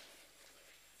conditions.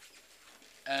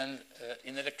 And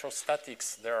in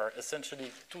electrostatics, there are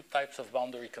essentially two types of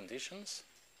boundary conditions.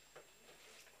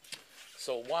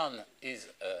 So one is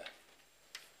a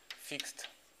fixed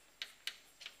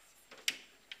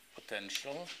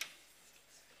potential.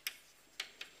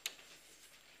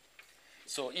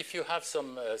 So if you have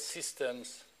some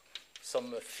systems,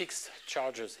 some fixed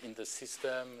charges in the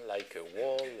system, like a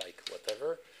wall, like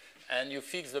whatever, and you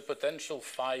fix the potential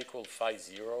phi equal phi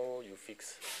 0, you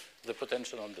fix the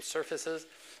potential on the surfaces.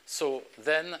 So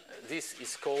then this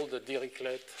is called the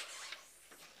Dirichlet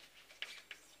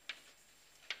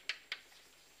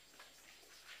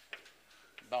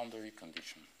boundary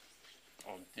condition,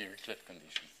 or Dirichlet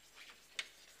condition.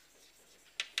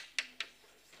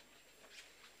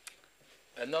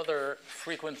 Another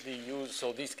frequently used,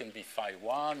 so this can be phi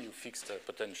 1, you fixed the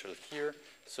potential here.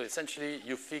 So essentially,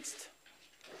 you fixed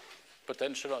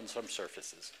potential on some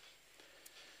surfaces.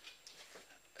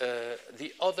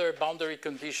 The other boundary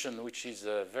condition, which is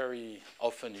very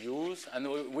often used, and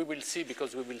we will see,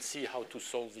 because we will see how to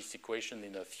solve this equation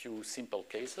in a few simple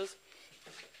cases.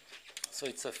 So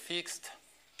it's a fixed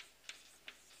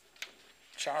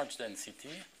charge density.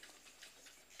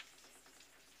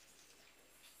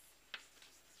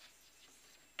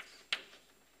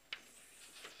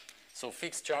 So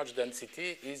fixed charge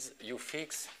density is you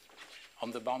fix, on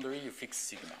the boundary, you fix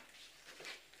sigma.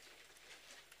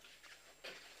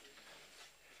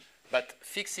 But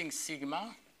fixing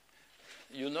sigma,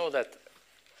 you know that,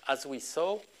 as we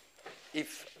saw,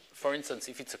 if, for instance,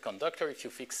 if it's a conductor, if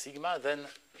you fix sigma, then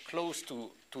close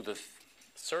to the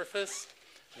surface,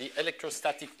 the electric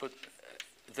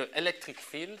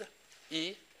field,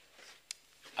 E,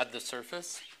 at the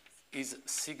surface, is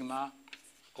sigma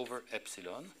over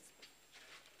epsilon.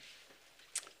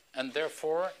 And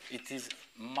therefore, it is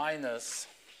minus,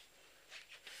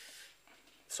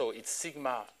 so it's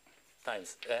sigma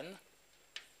times n,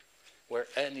 where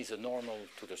n is a normal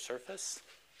to the surface.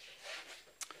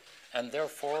 And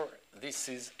therefore, this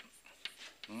is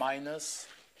minus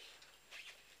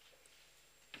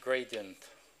gradient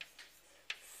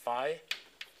phi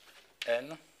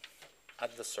n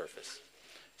at the surface.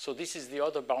 So this is the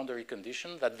other boundary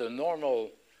condition, that the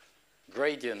normal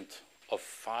gradient of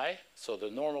phi, so the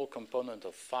normal component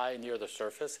of phi near the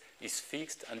surface, is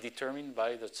fixed and determined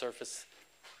by the surface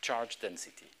charge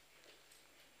density.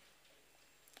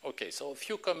 Okay, so a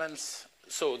few comments.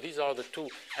 So these are the two,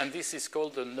 and this is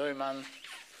called the Neumann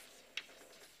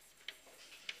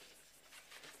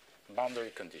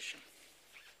boundary condition.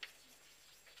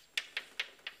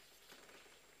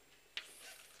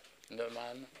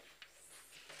 Neumann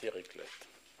Dirichlet.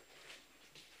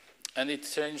 And it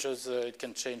changes, it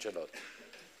can change a lot.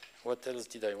 What else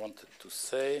did I want to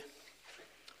say?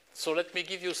 So let me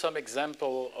give you some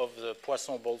example of the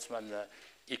Poisson-Boltzmann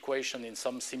equation in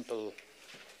some simple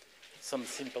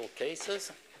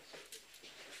cases.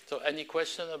 So any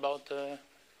question about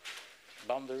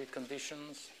boundary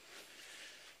conditions?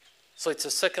 So it's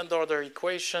a second order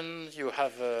equation. You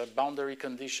have boundary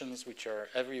conditions which are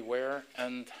everywhere.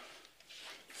 And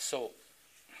so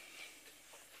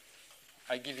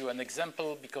I give you an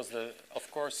example because,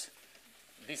 of course,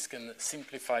 this can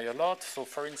simplify a lot. So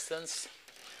for instance,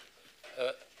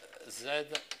 Z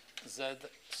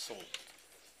salt.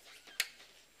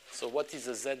 So what is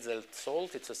a ZZ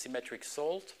salt? It's a symmetric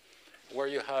salt where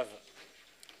you have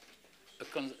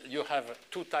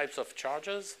two types of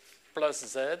charges, plus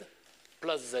Z,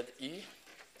 plus ZE,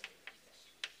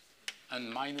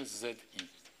 and minus ZE.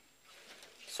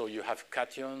 So you have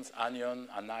cations,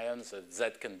 anions.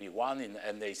 Z can be 1 in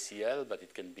NaCl, but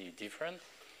it can be different.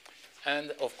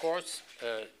 And of course,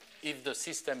 if the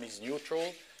system is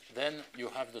neutral, then you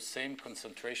have the same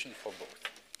concentration for both.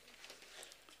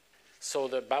 So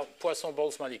the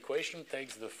Poisson-Boltzmann equation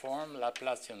takes the form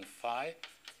Laplacian phi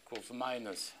equals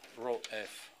minus rho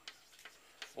f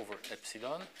over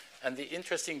epsilon. And the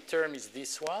interesting term is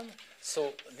this one.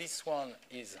 So this one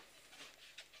is,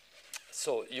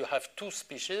 so you have two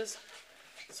species.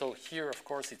 So here, of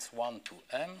course, it's 1 to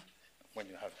m when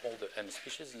you have all the m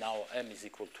species. Now m is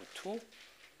equal to 2.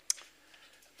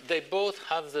 They both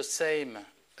have the same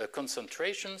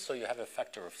concentration, so you have a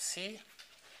factor of C,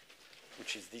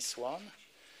 which is this one.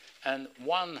 And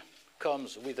one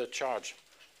comes with a charge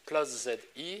plus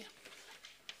ZE.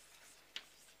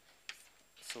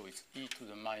 So it's e to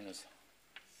the minus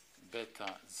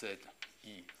beta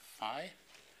ZE phi.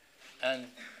 And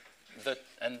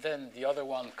then the other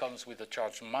one comes with a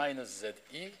charge minus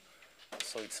ZE.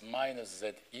 So it's minus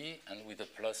ZE and with a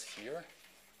plus here.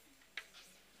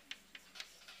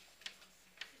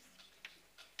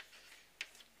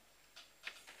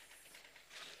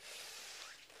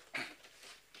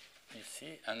 You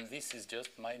see, and this is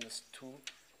just minus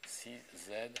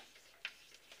 2CZ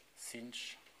sinh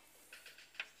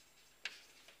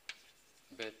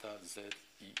beta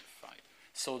ZE phi.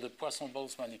 So the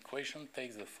Poisson-Boltzmann equation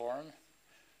takes the form.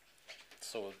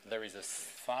 So there is a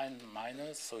sign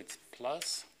minus, so it's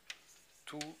plus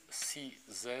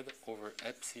 2CZ over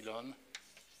epsilon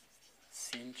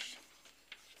sinh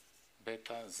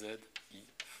beta ZE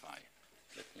phi.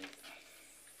 Let me.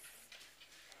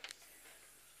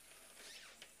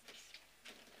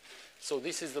 So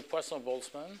this is the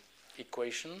Poisson-Boltzmann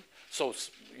equation. So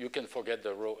you can forget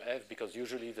the rho f because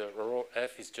usually the rho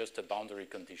f is just a boundary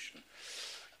condition.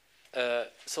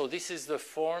 So this is the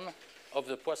form of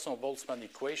the Poisson-Boltzmann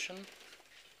equation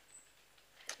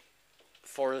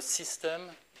for a system,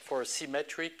 for a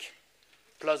symmetric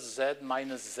plus Z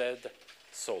minus Z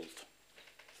salt.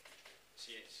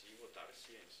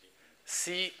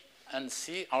 C and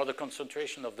C are the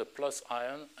concentration of the plus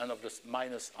ion and of the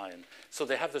minus ion. So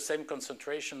they have the same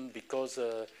concentration because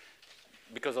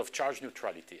of charge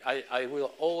neutrality. I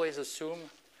will always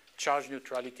assume charge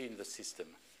neutrality in the system.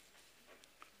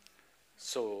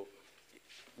 So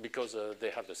because they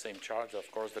have the same charge, of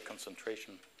course, the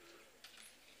concentration.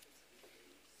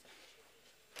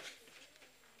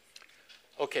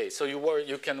 Okay. Okay, so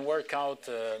you can work out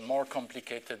more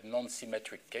complicated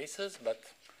non-symmetric cases, but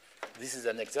this is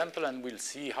an example, and we'll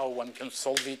see how one can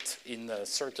solve it in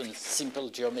certain simple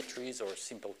geometries or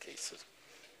simple cases.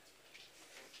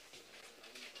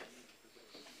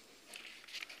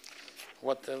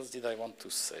 What else did I want to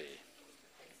say?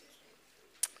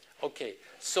 Okay,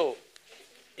 so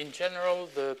in general,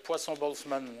 the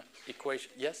Poisson-Boltzmann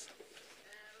equation, yes?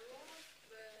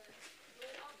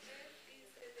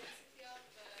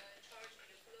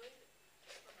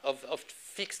 Of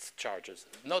fixed charges,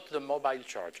 not the mobile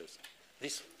charges.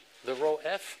 This, the rho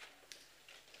f,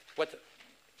 what,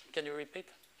 can you repeat?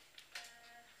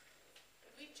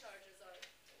 Which charges are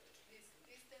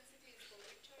this density is for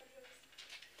which charges?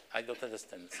 I don't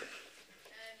understand. So.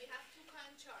 We have two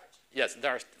kind of charge. Yes,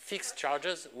 there are fixed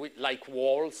charges like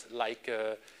walls, like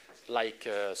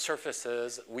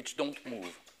surfaces which don't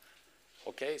move.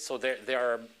 Okay, so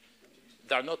they're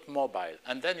not mobile.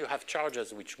 And then you have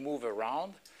charges which move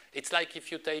around. It's like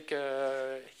if you take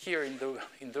here in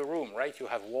the room, right? You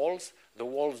have walls. The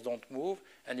walls don't move,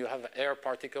 and you have air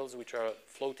particles which are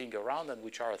floating around and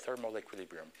which are at thermal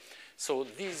equilibrium. So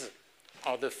these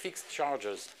are the fixed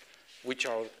charges which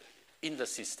are in the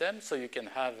system. So you can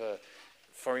have,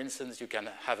 for instance, you can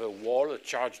have a wall, a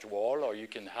charged wall, or you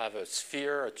can have a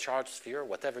sphere, a charged sphere,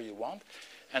 whatever you want.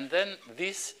 And then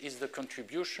this is the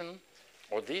contribution,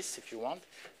 or this, if you want,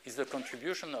 is the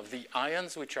contribution of the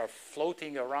ions which are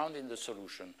floating around in the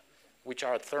solution, which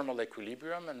are at thermal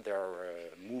equilibrium, and they're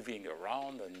moving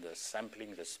around and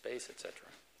sampling the space, etc.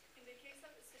 In the case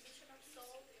of a solution of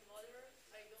salt in water,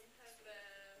 I don't have a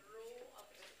rho of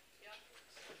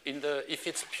it, yeah? If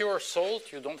it's pure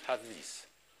salt, you don't have this.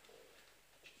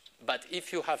 But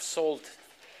if you have salt,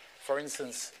 for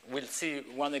instance, we'll see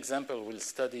one example we'll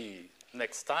study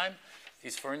next time,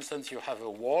 is, for instance, you have a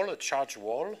wall, a charged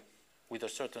wall, with a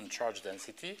certain charge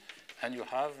density, and you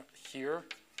have here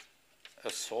a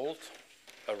salt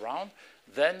around,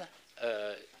 then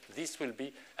this will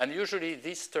be, and usually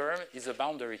this term is a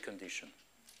boundary condition,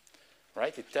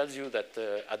 right? It tells you that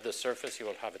at the surface you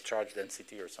will have a charge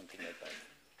density or something like that.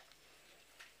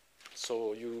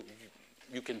 So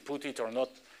you can put it or not.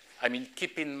 I mean,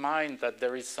 keep in mind that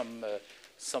there is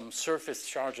some surface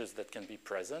charges that can be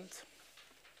present.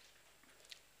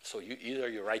 So either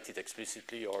you write it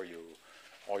explicitly or you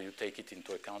take it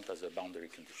into account as a boundary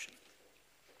condition.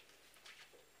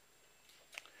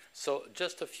 So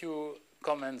just a few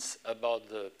comments about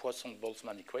the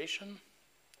Poisson-Boltzmann equation.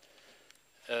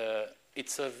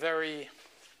 It's a very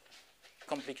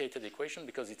complicated equation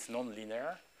because it's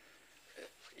nonlinear.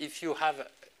 If you have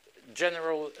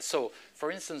general, so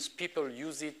for instance, people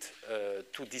use it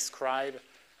to describe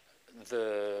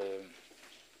the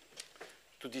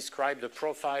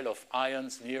profile of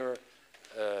ions near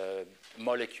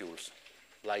molecules.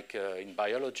 Like in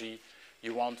biology,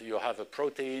 you have a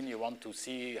protein, you want to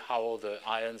see how the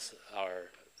ions are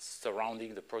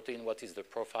surrounding the protein, what is the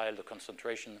profile, the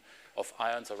concentration of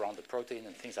ions around the protein,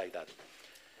 and things like that.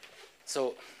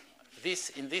 So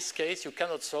in this case, you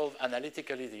cannot solve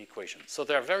analytically the equation. So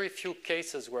there are very few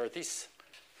cases where this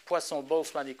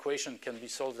Poisson-Boltzmann equation can be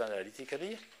solved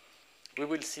analytically. We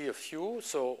will see a few.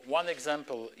 So one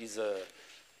example is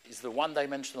the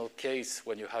one-dimensional case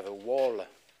when you have a wall.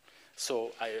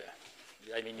 So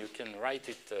I mean, you can write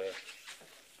it.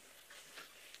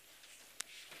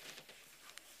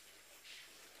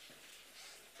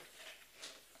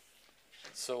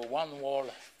 So one wall.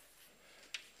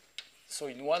 So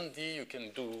in 1D, you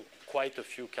can do quite a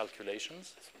few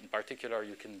calculations. In particular,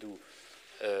 you can do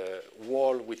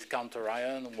wall with counter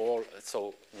ion,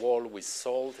 wall with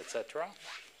salt, etc.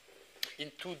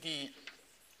 In 2D,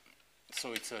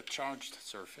 so it's a charged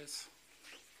surface.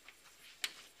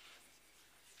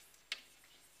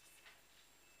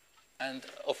 And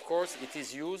of course, it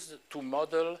is used to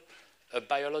model a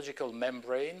biological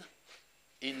membrane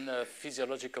in a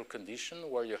physiological condition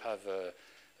where you have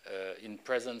in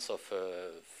presence of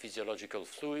a physiological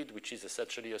fluid, which is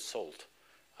essentially a salt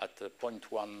at a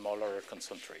 0.1 molar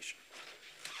concentration.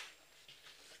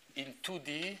 In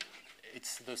 2D,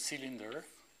 it's the cylinder.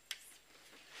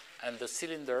 And the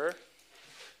cylinder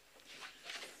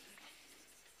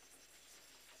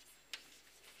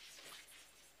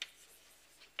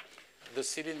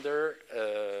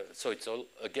so it's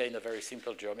again a very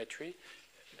simple geometry.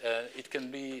 It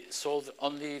can be solved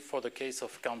only for the case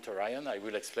of counter ion. I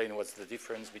will explain what's the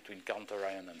difference between counter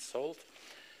ion and salt.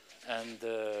 And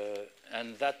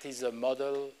that is a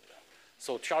model.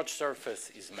 So charged surface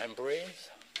is membranes.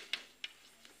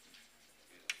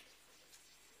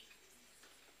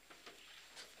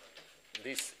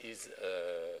 This is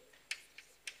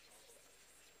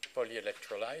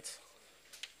polyelectrolytes.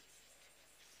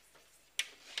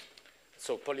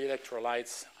 So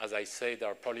polyelectrolytes, as I said,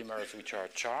 are polymers which are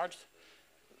charged.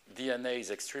 DNA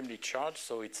is extremely charged,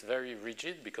 so it's very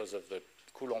rigid because of the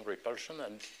Coulomb repulsion,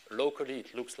 and locally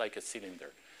it looks like a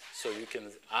cylinder. So you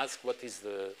can ask what is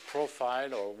the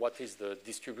profile or what is the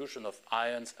distribution of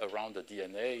ions around the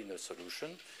DNA in a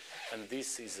solution, and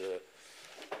this is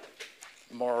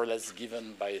more or less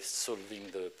given by solving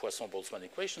the Poisson-Boltzmann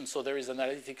equation. So there is an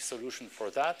analytic solution for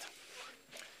that.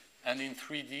 And in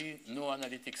 3D, no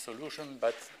analytic solution,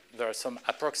 but there are some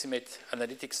approximate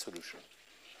analytic solution.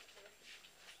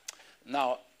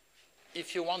 Now,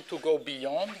 if you want to go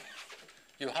beyond,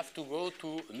 you have to go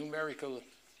to numerical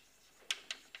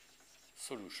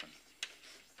solution.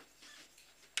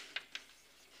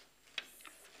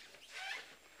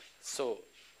 So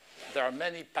there are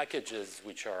many packages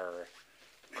which are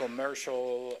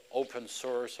commercial, open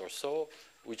source or so,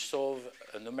 which solve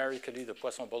numerically the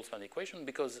Poisson-Boltzmann equation,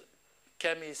 because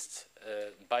chemists,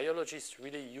 biologists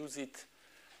really use it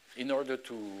in order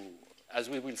to, as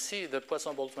we will see, the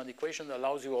Poisson-Boltzmann equation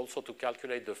allows you also to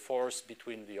calculate the force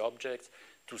between the objects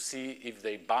to see if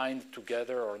they bind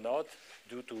together or not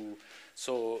due to,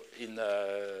 so in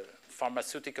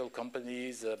pharmaceutical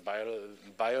companies,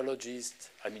 biologists,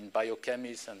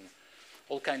 biochemists and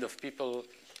all kind of people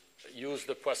use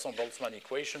the Poisson-Boltzmann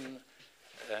equation,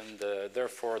 and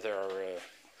therefore there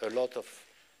are a lot of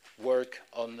work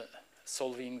on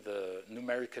solving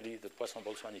numerically the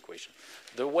Poisson-Boltzmann equation.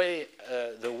 The way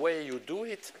you do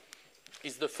it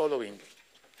is the following.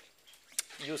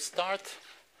 You start,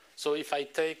 so if I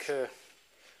take,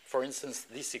 for instance,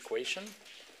 this equation,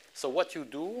 so what you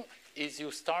do is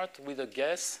you start with a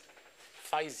guess,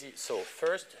 phi z. So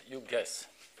first you guess.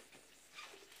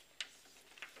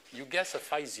 You guess a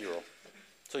phi 0.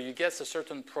 So you guess a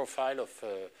certain profile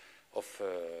of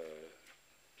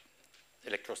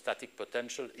electrostatic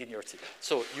potential in your system.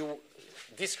 So you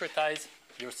discretize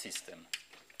your system.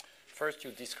 First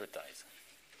you discretize.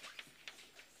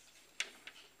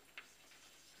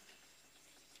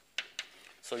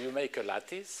 So you make a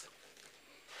lattice.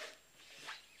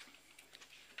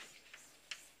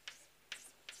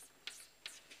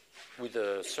 With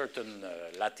a certain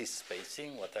lattice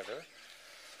spacing, whatever.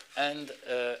 And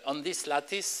on this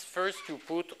lattice, first you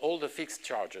put all the fixed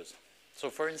charges. So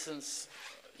for instance,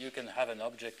 you can have an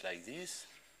object like this.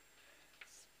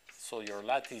 So your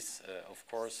lattice, of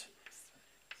course,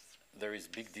 there is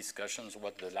big discussions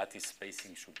what the lattice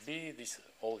spacing should be. This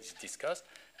all is discussed.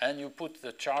 And you put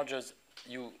the charges,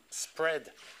 you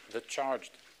spread the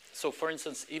charged. So for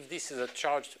instance, if this is a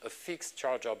fixed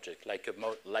charge object, like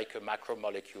a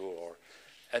macromolecule or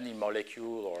any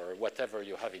molecule or whatever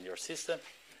you have in your system,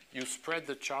 you spread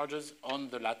the charges on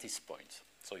the lattice points.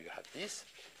 So you have this.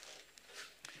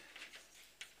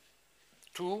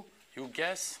 2, you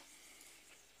guess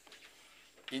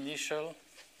initial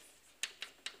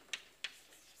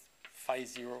phi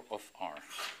 0 of R.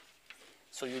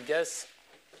 So you guess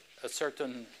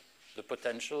the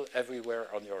potential everywhere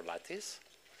on your lattice.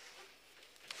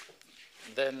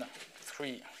 Then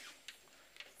 3,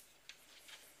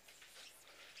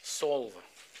 solve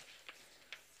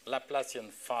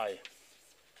Laplacian phi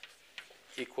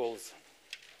equals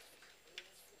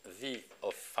V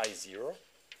of phi 0.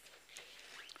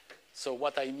 So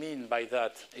what I mean by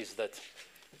that is that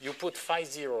you put phi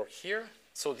 0 here.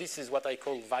 So this is what I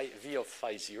call V of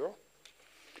phi 0.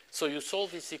 So you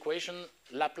solve this equation,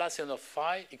 Laplacian of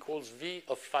phi equals V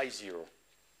of phi 0.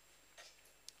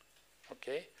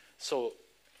 Okay? So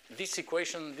this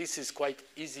equation, this is quite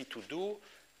easy to do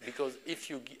because if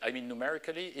you,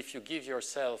 numerically, if you give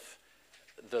yourself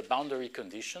the boundary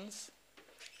conditions,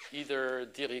 either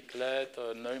Dirichlet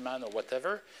or Neumann or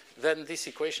whatever, then this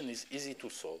equation is easy to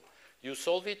solve. You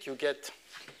solve it, you get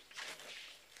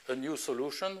a new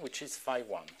solution, which is phi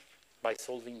 1, by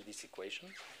solving this equation.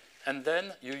 And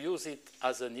then you use it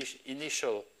as an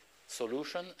initial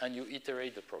solution, and you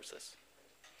iterate the process.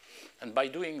 And by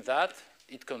doing that,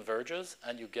 it converges,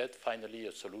 and you get finally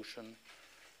a solution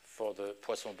for the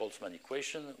Poisson-Boltzmann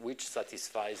equation, which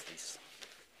satisfies this.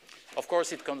 Of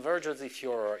course, it converges if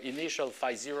your initial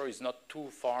phi 0 is not too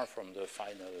far from the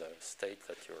final state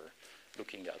that you're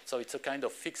looking at. So it's a kind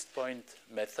of fixed point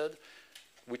method,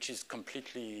 which is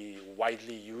completely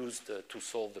widely used to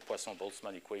solve the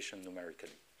Poisson-Boltzmann equation numerically.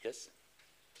 Yes?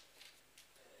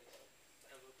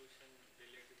 I have a question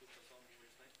related to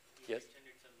Poisson-Boltzmann. You Yes.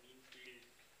 mentioned it's a mean field.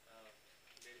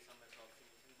 There is some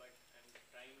approximation, but I'm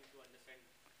trying to understand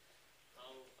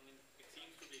how, it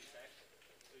seems to be exact.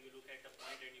 So you look at a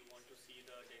point and you want to see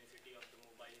the density of the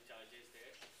mobile charges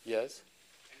there. Yes.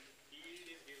 And the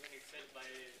field is given itself by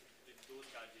with those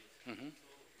charges. Mhm. So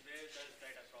where does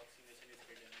that approximation is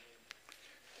hidden?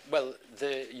 Well,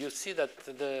 you see that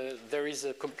there is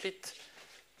a complete,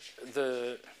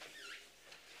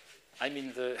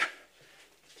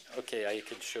 okay, I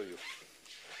can show you.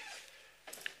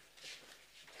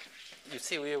 You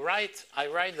see, I write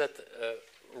that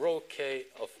rho k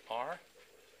of R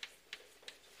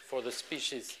for the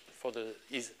species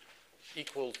is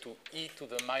equal to e to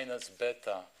the minus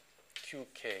beta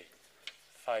qk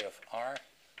phi of R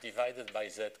divided by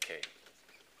zk.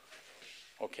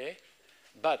 Okay?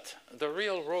 But the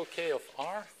real rho k of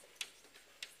R,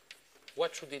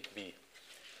 what should it be?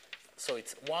 So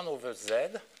it's 1 over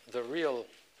z, the real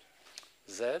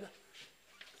z,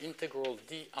 integral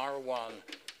dr1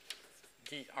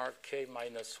 drk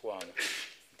minus 1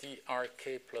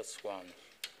 drk plus 1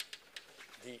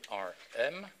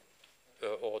 drm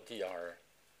or dr,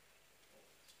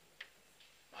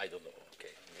 I don't know,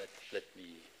 okay, let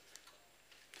me,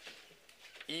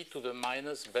 e to the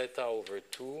minus beta over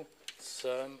 2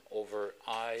 sum over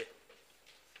I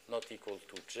not equal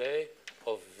to j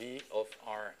of v of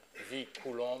r, v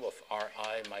coulomb of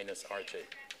ri minus rj.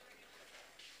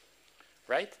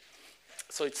 Right?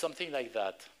 So it's something like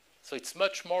that. So it's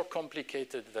much more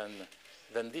complicated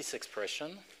than this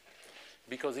expression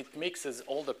because it mixes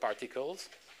all the particles.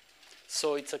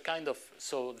 So it's a kind of,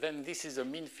 so then this is a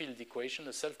mean field equation,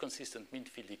 a self-consistent mean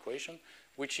field equation,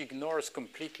 which ignores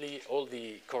completely all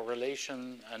the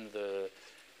correlation and the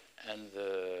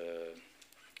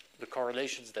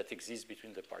correlations that exist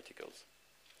between the particles.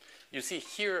 You see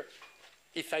here,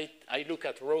 if I look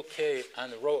at rho k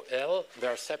and rho l, they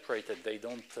are separated. They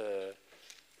don't,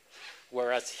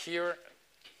 whereas here,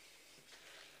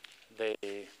 they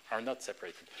are not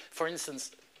separated. For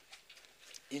instance,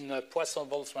 in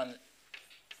Poisson-Boltzmann,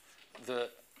 the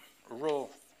rho,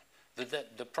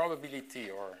 the probability,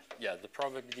 or yeah, the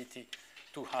probability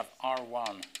to have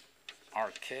R1,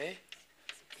 Rk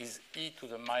is e to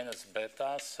the minus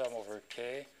beta sum over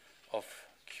k of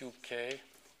qk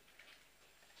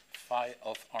phi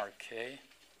of Rk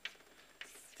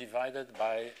divided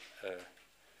by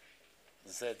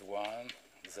Z1,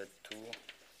 Z2,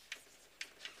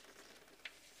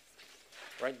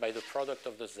 right, by the product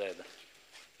of the Z.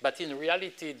 But in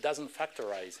reality, it doesn't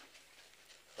factorize,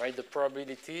 right? The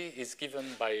probability is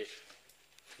given by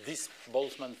this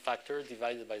Boltzmann factor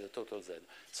divided by the total Z.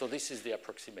 So this is the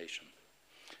approximation.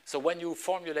 So when you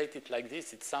formulate it like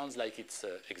this, it sounds like it's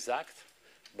exact,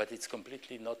 but it's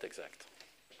completely not exact.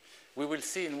 We will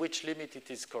see in which limit it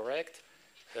is correct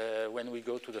when we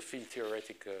go to the field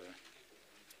theoretic. Is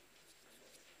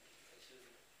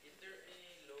there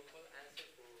any local answer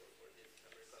for this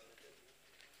numerical method?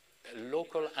 A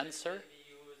local answer? When we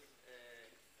use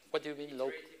What do you mean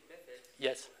local? iterative methods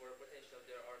Yes. for potential,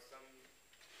 there are some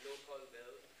local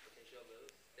wells, potential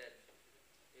wells that,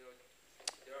 you know,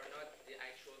 they are not the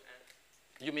actual answer.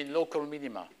 You mean local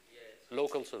minima? Yes.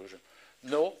 Local solution?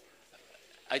 No.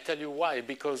 I tell you why.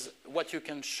 Because what you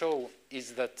can show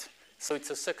is that, so it's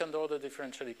a second order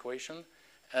differential equation,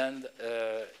 and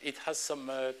it has some,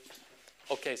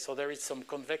 okay, so there is some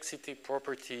convexity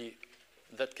property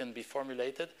that can be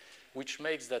formulated, which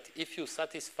makes that if you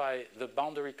satisfy the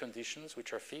boundary conditions,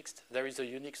 which are fixed, there is a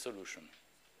unique solution.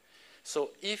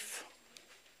 So if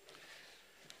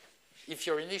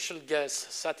your initial guess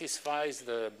satisfies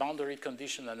the boundary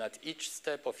condition and at each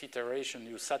step of iteration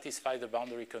you satisfy the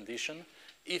boundary condition,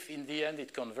 if in the end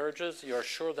it converges, you are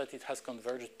sure that it has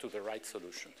converged to the right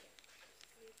solution.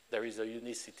 There is a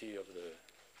unicity of the,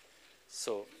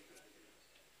 so,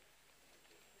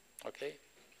 okay?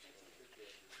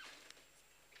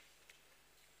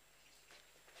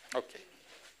 Okay.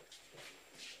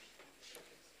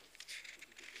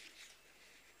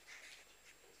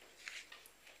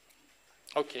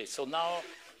 Okay, so now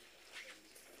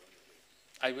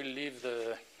I will leave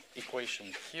the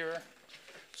equation here.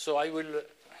 So I will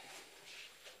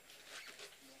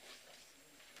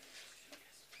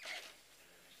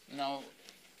now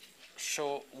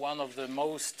show one of the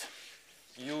most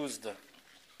used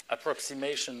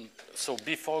approximation. So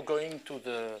before going to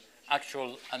the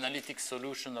actual analytic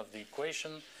solution of the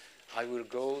equation, I will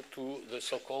go to the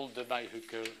so-called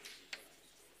Debye-Hückel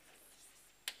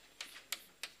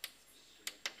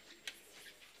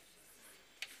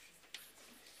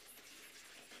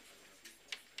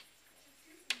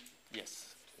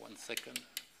Yes, 1 second.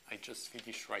 I just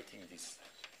finished writing this.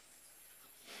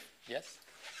 Yes?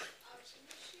 Our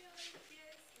initial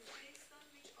guess is based on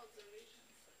which observation?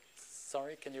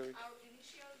 Sorry, can you repeat? Our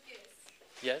initial guess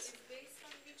Yes? is based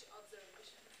on which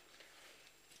observation?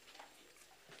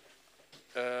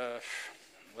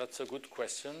 That's a good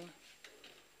question.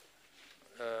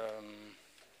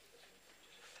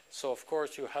 So of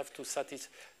course you have to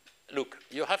satisfy, look,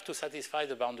 you have to satisfy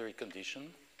the boundary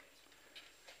condition.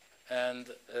 And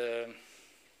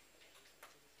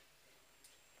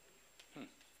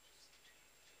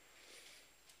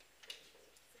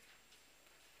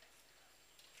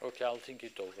okay, I'll think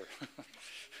it over. There is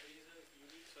a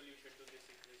unique solution to this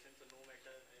equation, so no matter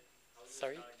how you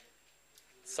Sorry? start.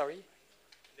 Sorry?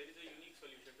 There is a unique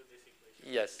solution to this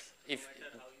equation. Yes. No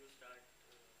matter how you start.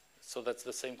 So that's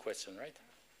the same question, right?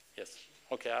 Yes.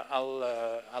 Okay, I'll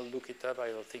look it up.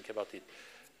 I'll think about it.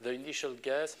 The initial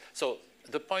guess. So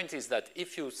the point is that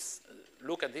if you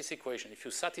look at this equation, if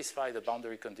you satisfy the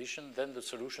boundary condition, then the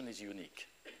solution is unique.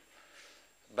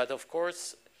 But of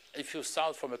course, if you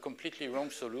start from a completely wrong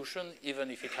solution,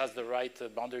 even if it has the right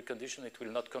boundary condition, it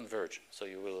will not converge. So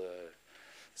you will.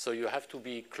 So you have to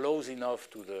be close enough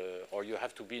to the, or you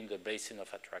have to be in the basin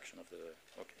of attraction of the.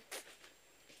 Okay.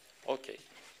 Okay.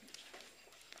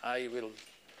 I will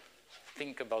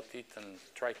think about it and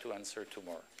try to answer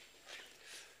tomorrow.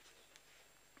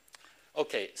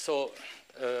 Okay, so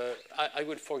I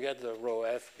will forget the row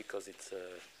F because it's,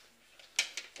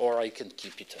 or I can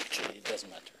keep it actually, it doesn't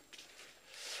matter.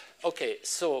 Okay,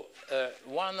 so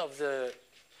one of the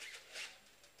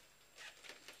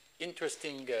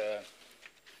interesting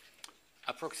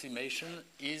approximation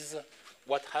is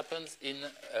what happens in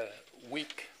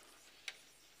weak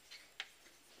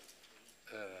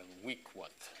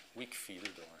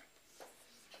field or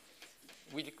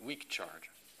weak charge.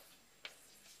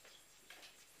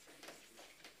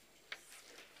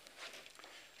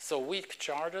 So weak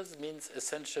charges means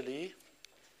essentially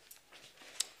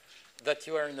that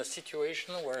you are in a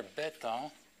situation where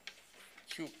beta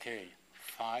qk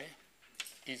phi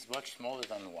is much smaller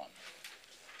than 1.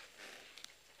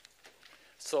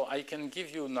 So I can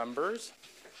give you numbers.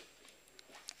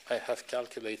 I have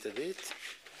calculated it.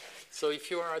 So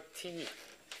if you are at t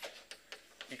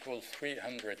equals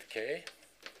 300k,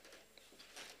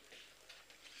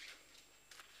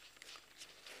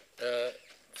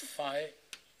 phi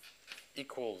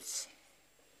equals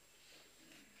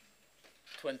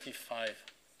 25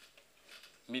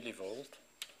 millivolt,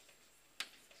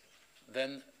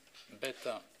 then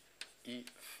beta E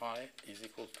phi is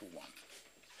equal to 1.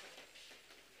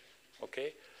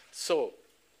 Okay? So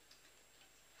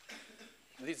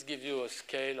this gives you a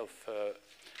scale of,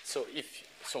 so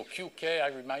qk, I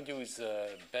remind you, is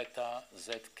beta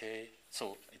zk,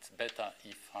 so it's beta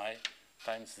E phi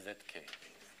times zk.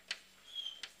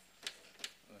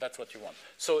 That's what you want.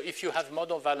 So if you have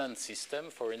monovalent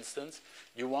system, for instance,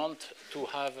 you want to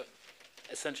have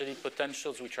essentially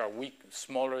potentials which are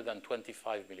smaller than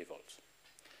 25 millivolts,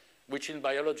 which in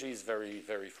biology is very,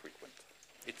 very frequent.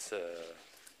 It's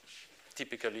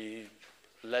typically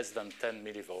less than 10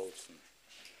 millivolts.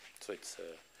 So it's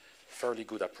a fairly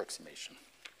good approximation.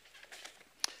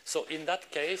 So in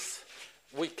that case,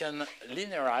 we can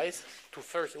linearize to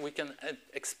first, we can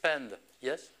expand,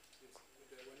 yes?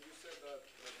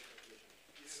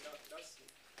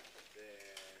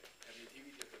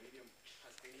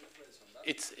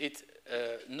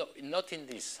 No, not in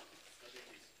this.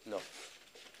 No,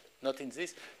 not in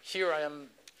this. Here I am,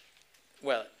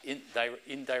 well,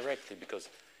 indirectly, because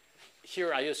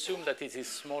here I assume that it is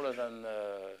smaller than,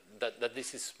 that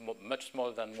this is much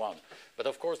smaller than 1. But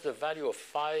of course, the value of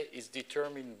phi is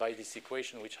determined by this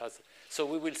equation, which has, so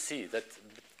we will see that,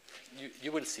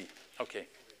 you will see. Okay.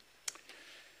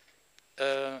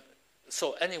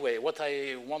 So anyway, what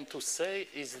I want to say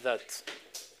is that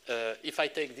if I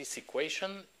take this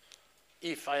equation,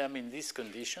 if I am in this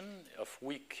condition of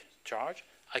weak charge,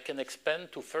 I can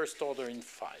expand to first order in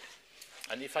phi.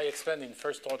 And if I expand in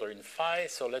first order in phi,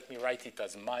 so let me write it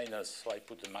as minus, so I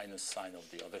put the minus sign of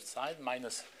the other side,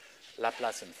 minus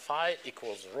Laplace in phi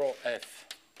equals rho f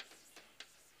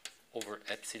over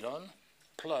epsilon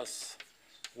plus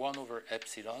 1 over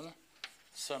epsilon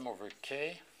sum over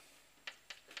k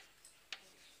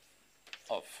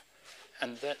of,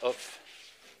 and then of,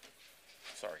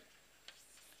 sorry,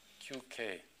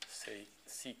 qk, say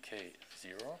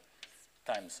ck0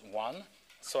 times 1.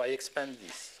 So I expand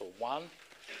this. So 1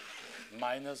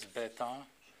 minus beta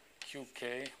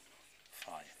qk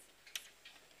phi.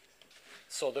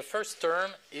 So the first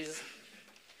term is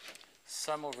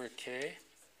sum over k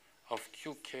of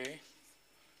qk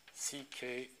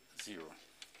ck0.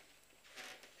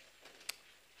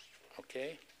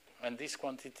 Okay? And this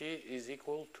quantity is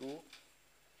equal to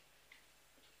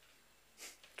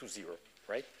 0,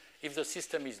 right? If the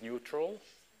system is neutral,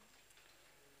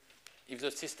 if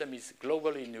the system is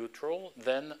globally neutral,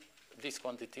 then this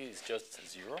quantity is just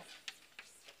 0.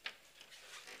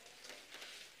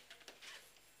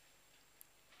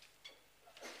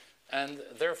 And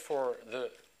therefore,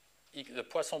 the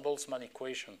Poisson-Boltzmann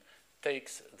equation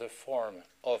takes the form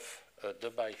of a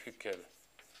Debye-Huckel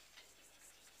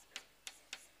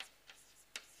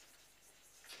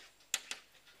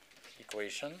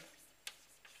equation,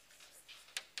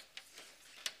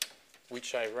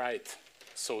 which I write.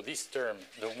 So this term,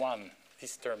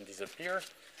 this term disappears,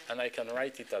 and I can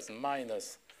write it as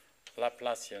minus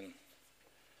Laplacian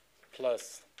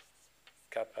plus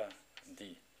kappa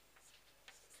d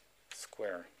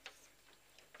square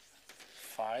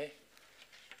phi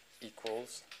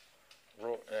equals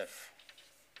rho f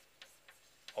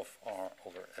of r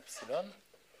over epsilon,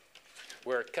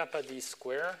 where kappa d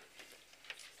square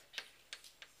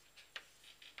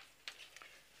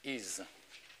is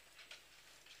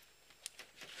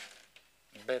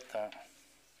beta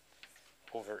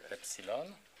over epsilon,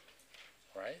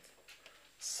 right?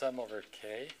 Sum over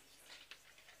k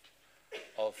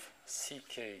of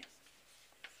ck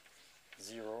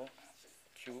 0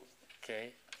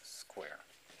 qk square.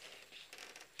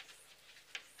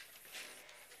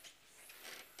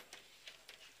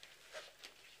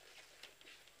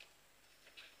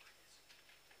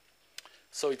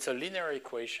 So it's a linear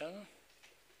equation,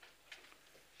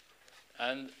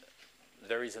 and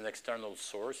there is an external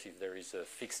source if there is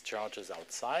fixed charges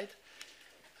outside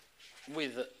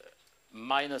with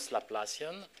minus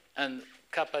Laplacian, and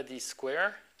kappa d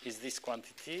square is this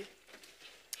quantity.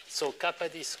 So kappa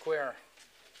d square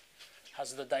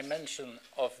has the dimension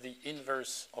of the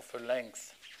inverse of a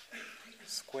length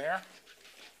square,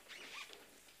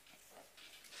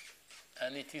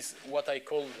 and it is what I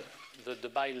call the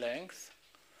Debye length.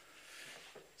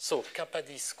 So kappa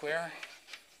d square,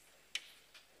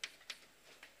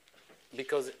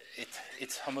 because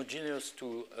it's homogeneous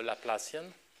to a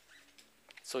Laplacian,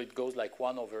 so it goes like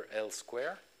 1 over L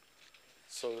square.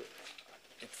 So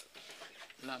it's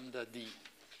lambda d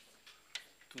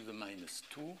to the minus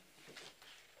 2.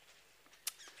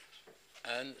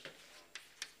 And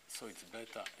so it's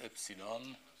beta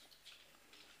epsilon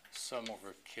sum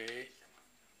over k.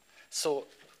 So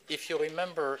if you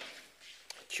remember,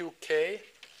 qk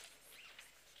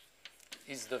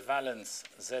is the valence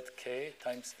zk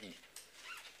times E.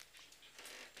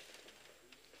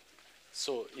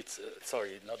 So it's,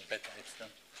 sorry, not beta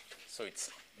epsilon. So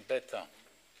it's beta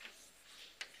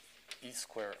E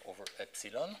square over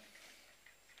epsilon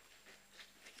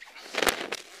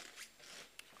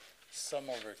sum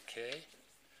over k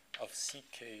of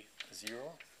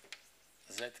ck0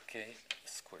 zk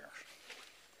square.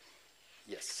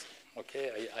 Yes,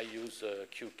 okay, I use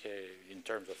qk in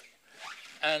terms of.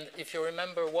 And if you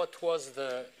remember, what was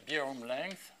the Bjerrum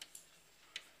length?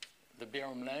 The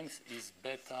Bjerrum length is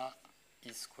beta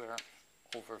E square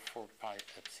over 4 pi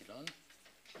epsilon.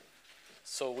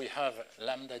 So we have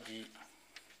lambda d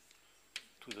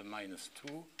to the minus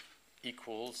 2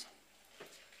 equals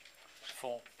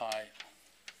 4 pi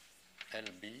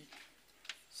lb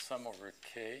sum over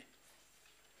k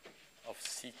of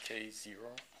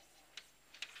ck0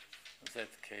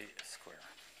 zk square.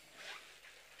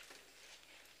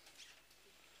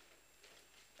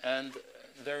 And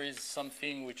there is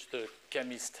something which the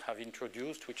chemists have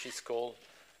introduced, which is called,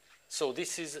 so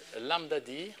this is lambda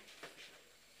d.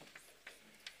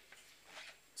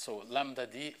 So lambda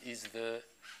d is the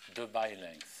Debye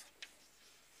length.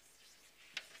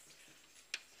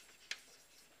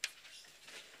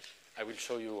 I will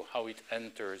show you how it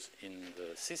enters in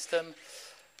the system.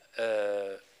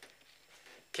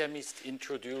 Chemists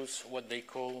introduce what they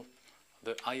call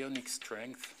the ionic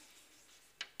strength,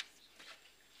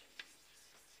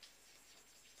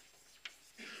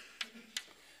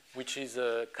 which is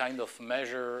a kind of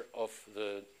measure of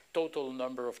the total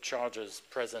number of charges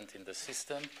present in the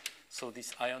system. So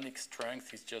this ionic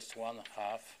strength is just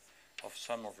 1/2 of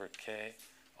sum over k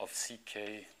of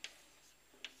ck0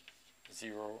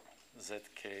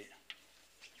 zk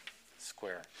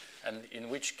square. And in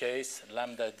which case,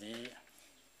 lambda d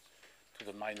to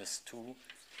the minus 2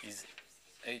 is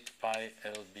 8 pi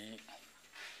lb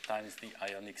times the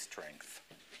ionic strength.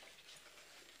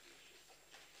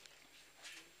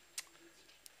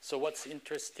 So what's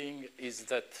interesting is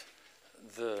that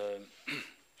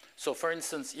so for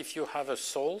instance, if you have a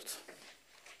salt,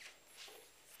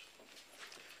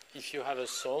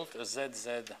 a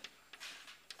ZZ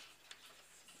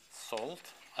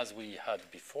salt, as we had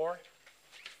before,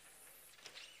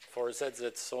 for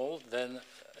ZZ salt, then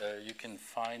you can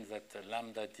find that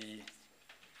lambda d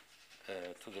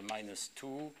to the minus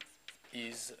 2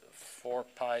 is 4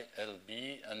 pi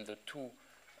lb, and the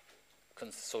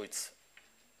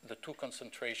two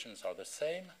concentrations are the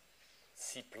same,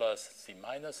 C plus, C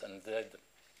minus, and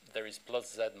there is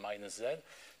plus z minus z.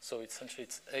 So essentially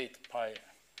it's 8 pi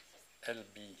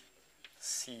lb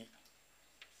c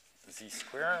z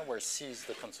square, where c is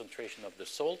the concentration of the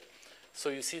salt. So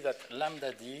you see that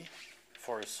lambda d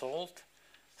for a salt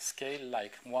scale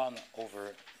like 1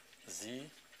 over z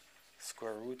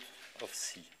square root of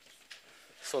c.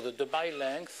 So the Debye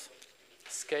length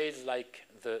scales like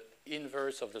the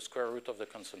inverse of the square root of the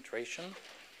concentration,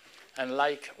 and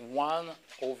like 1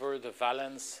 over the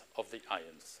valence of the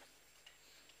ions.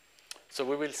 So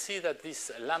we will see that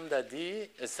this lambda d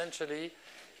essentially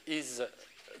is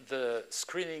the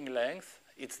screening length.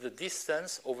 It's the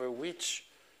distance over which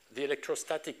the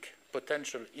electrostatic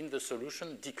potential in the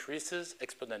solution decreases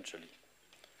exponentially.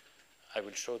 I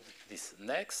will show this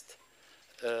next.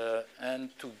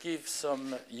 And to give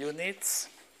some units,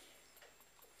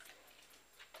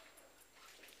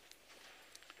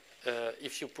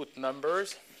 if you put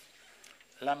numbers,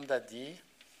 lambda d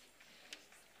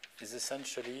is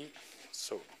essentially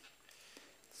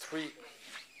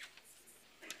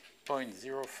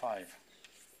 3.05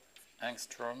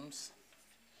 angstroms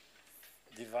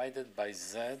divided by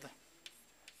z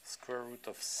square root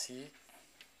of c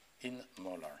in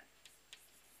molar.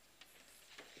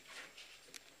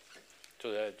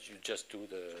 So that you just do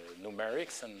the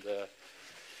numerics, and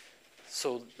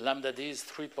so lambda d is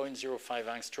 3.05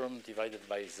 angstrom divided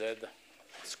by z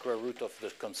square root of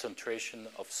the concentration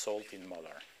of salt in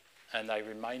molar. And I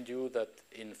remind you that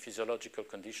in physiological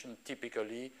conditions,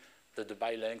 typically the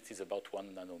Debye length is about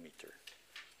 1 nanometer.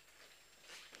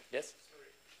 Yes?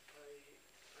 Sorry,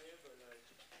 I have a little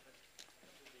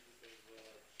bit of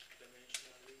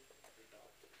dimensionally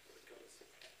without, because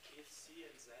if C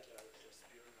and Z are just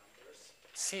pure numbers.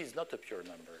 C is not a pure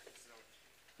number. It's not.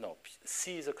 No,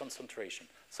 C is a concentration.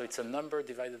 So it's a number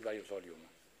divided by a volume.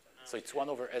 So it's 1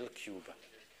 over L cube.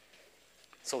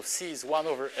 So C is 1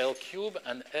 over L cube,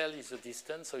 and L is the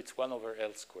distance, so it's 1 over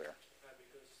L square.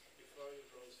 Because before you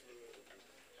go through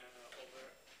over,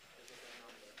 is it a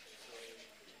number?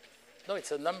 So No,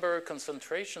 it's a number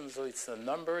concentration, so it's a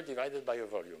number divided by a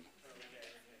volume.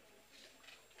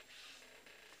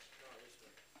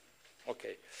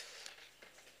 Okay.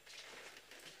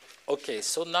 Okay,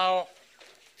 so now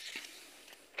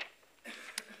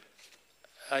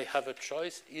I have a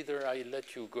choice. Either I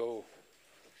let you go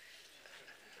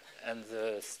and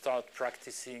start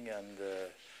practicing and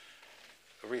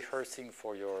rehearsing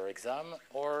for your exam,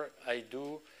 or I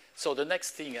do. So the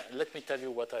next thing, let me tell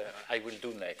you what I will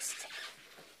do next.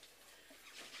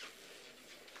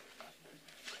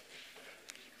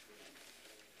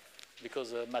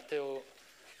 Because Matteo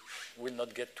will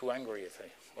not get too angry if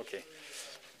okay.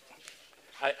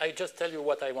 I just tell you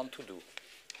what I want to do.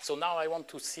 So now I want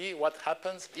to see what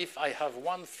happens if I have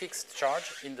one fixed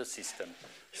charge in the system.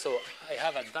 So I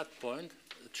have at that point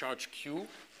a charge Q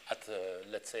at,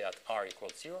 let's say, at r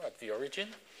equals 0 at the origin.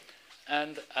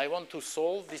 And I want to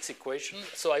solve this equation.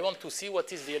 So I want to see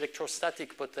what is the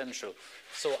electrostatic potential.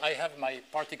 So I have my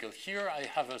particle here. I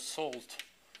have a salt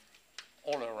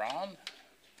all around.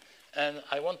 And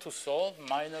I want to solve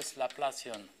minus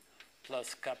Laplacian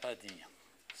plus kappa d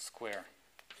square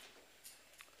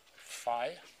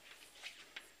phi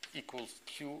equals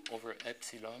Q over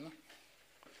epsilon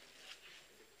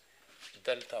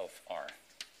delta of R.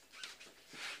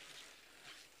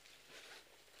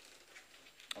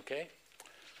 Okay?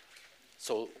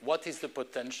 So what is the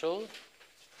potential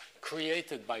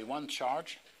created by one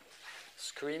charge,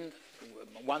 screened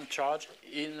one charge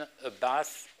in a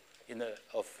bath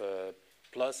of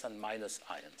plus and minus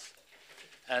ions?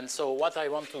 And so what I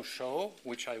want to show,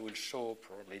 which I will show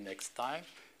probably next time,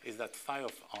 is that phi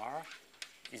of R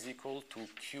is equal to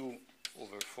Q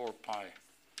over 4 pi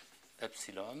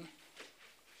epsilon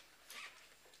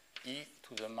e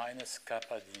to the minus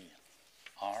kappa d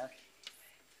R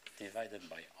divided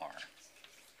by R.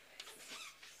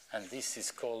 And this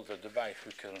is called the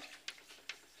Debye-Huckel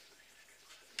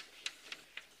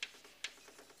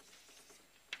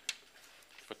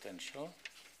potential.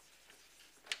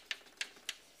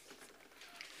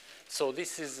 So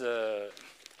this is,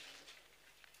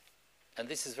 and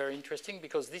this is very interesting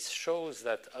because this shows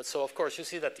that, so of course you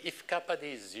see that if kappa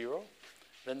d is 0,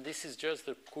 then this is just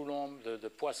the Coulomb, the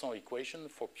Poisson equation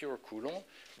for pure Coulomb.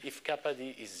 If kappa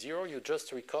d is 0, you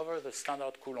just recover the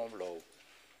standard Coulomb law.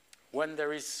 When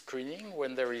there is screening,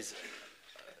 when there is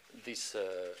these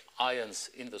ions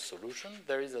in the solution,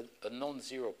 there is a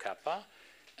non-zero kappa,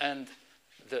 and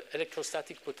the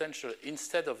electrostatic potential,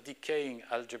 instead of decaying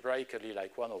algebraically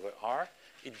like 1 over r,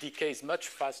 it decays much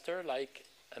faster like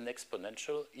an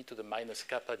exponential e to the minus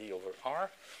kappa d over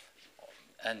r.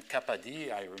 And kappa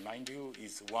d, I remind you,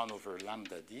 is 1 over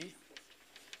lambda d.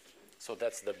 So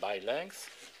that's the Debye length.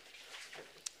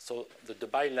 So the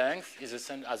Debye length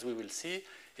is, as we will see,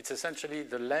 it's essentially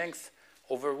the length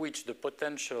over which the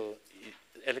potential,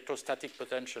 electrostatic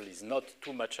potential is not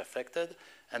too much affected,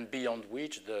 and beyond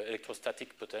which the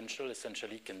electrostatic potential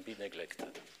essentially can be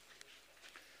neglected.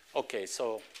 Okay,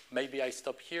 so maybe I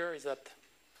stop here. Is that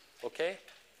okay?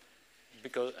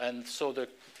 And so the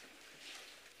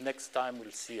next time we'll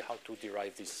see how to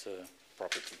derive this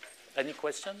property. Any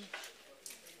question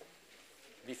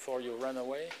before you run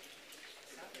away?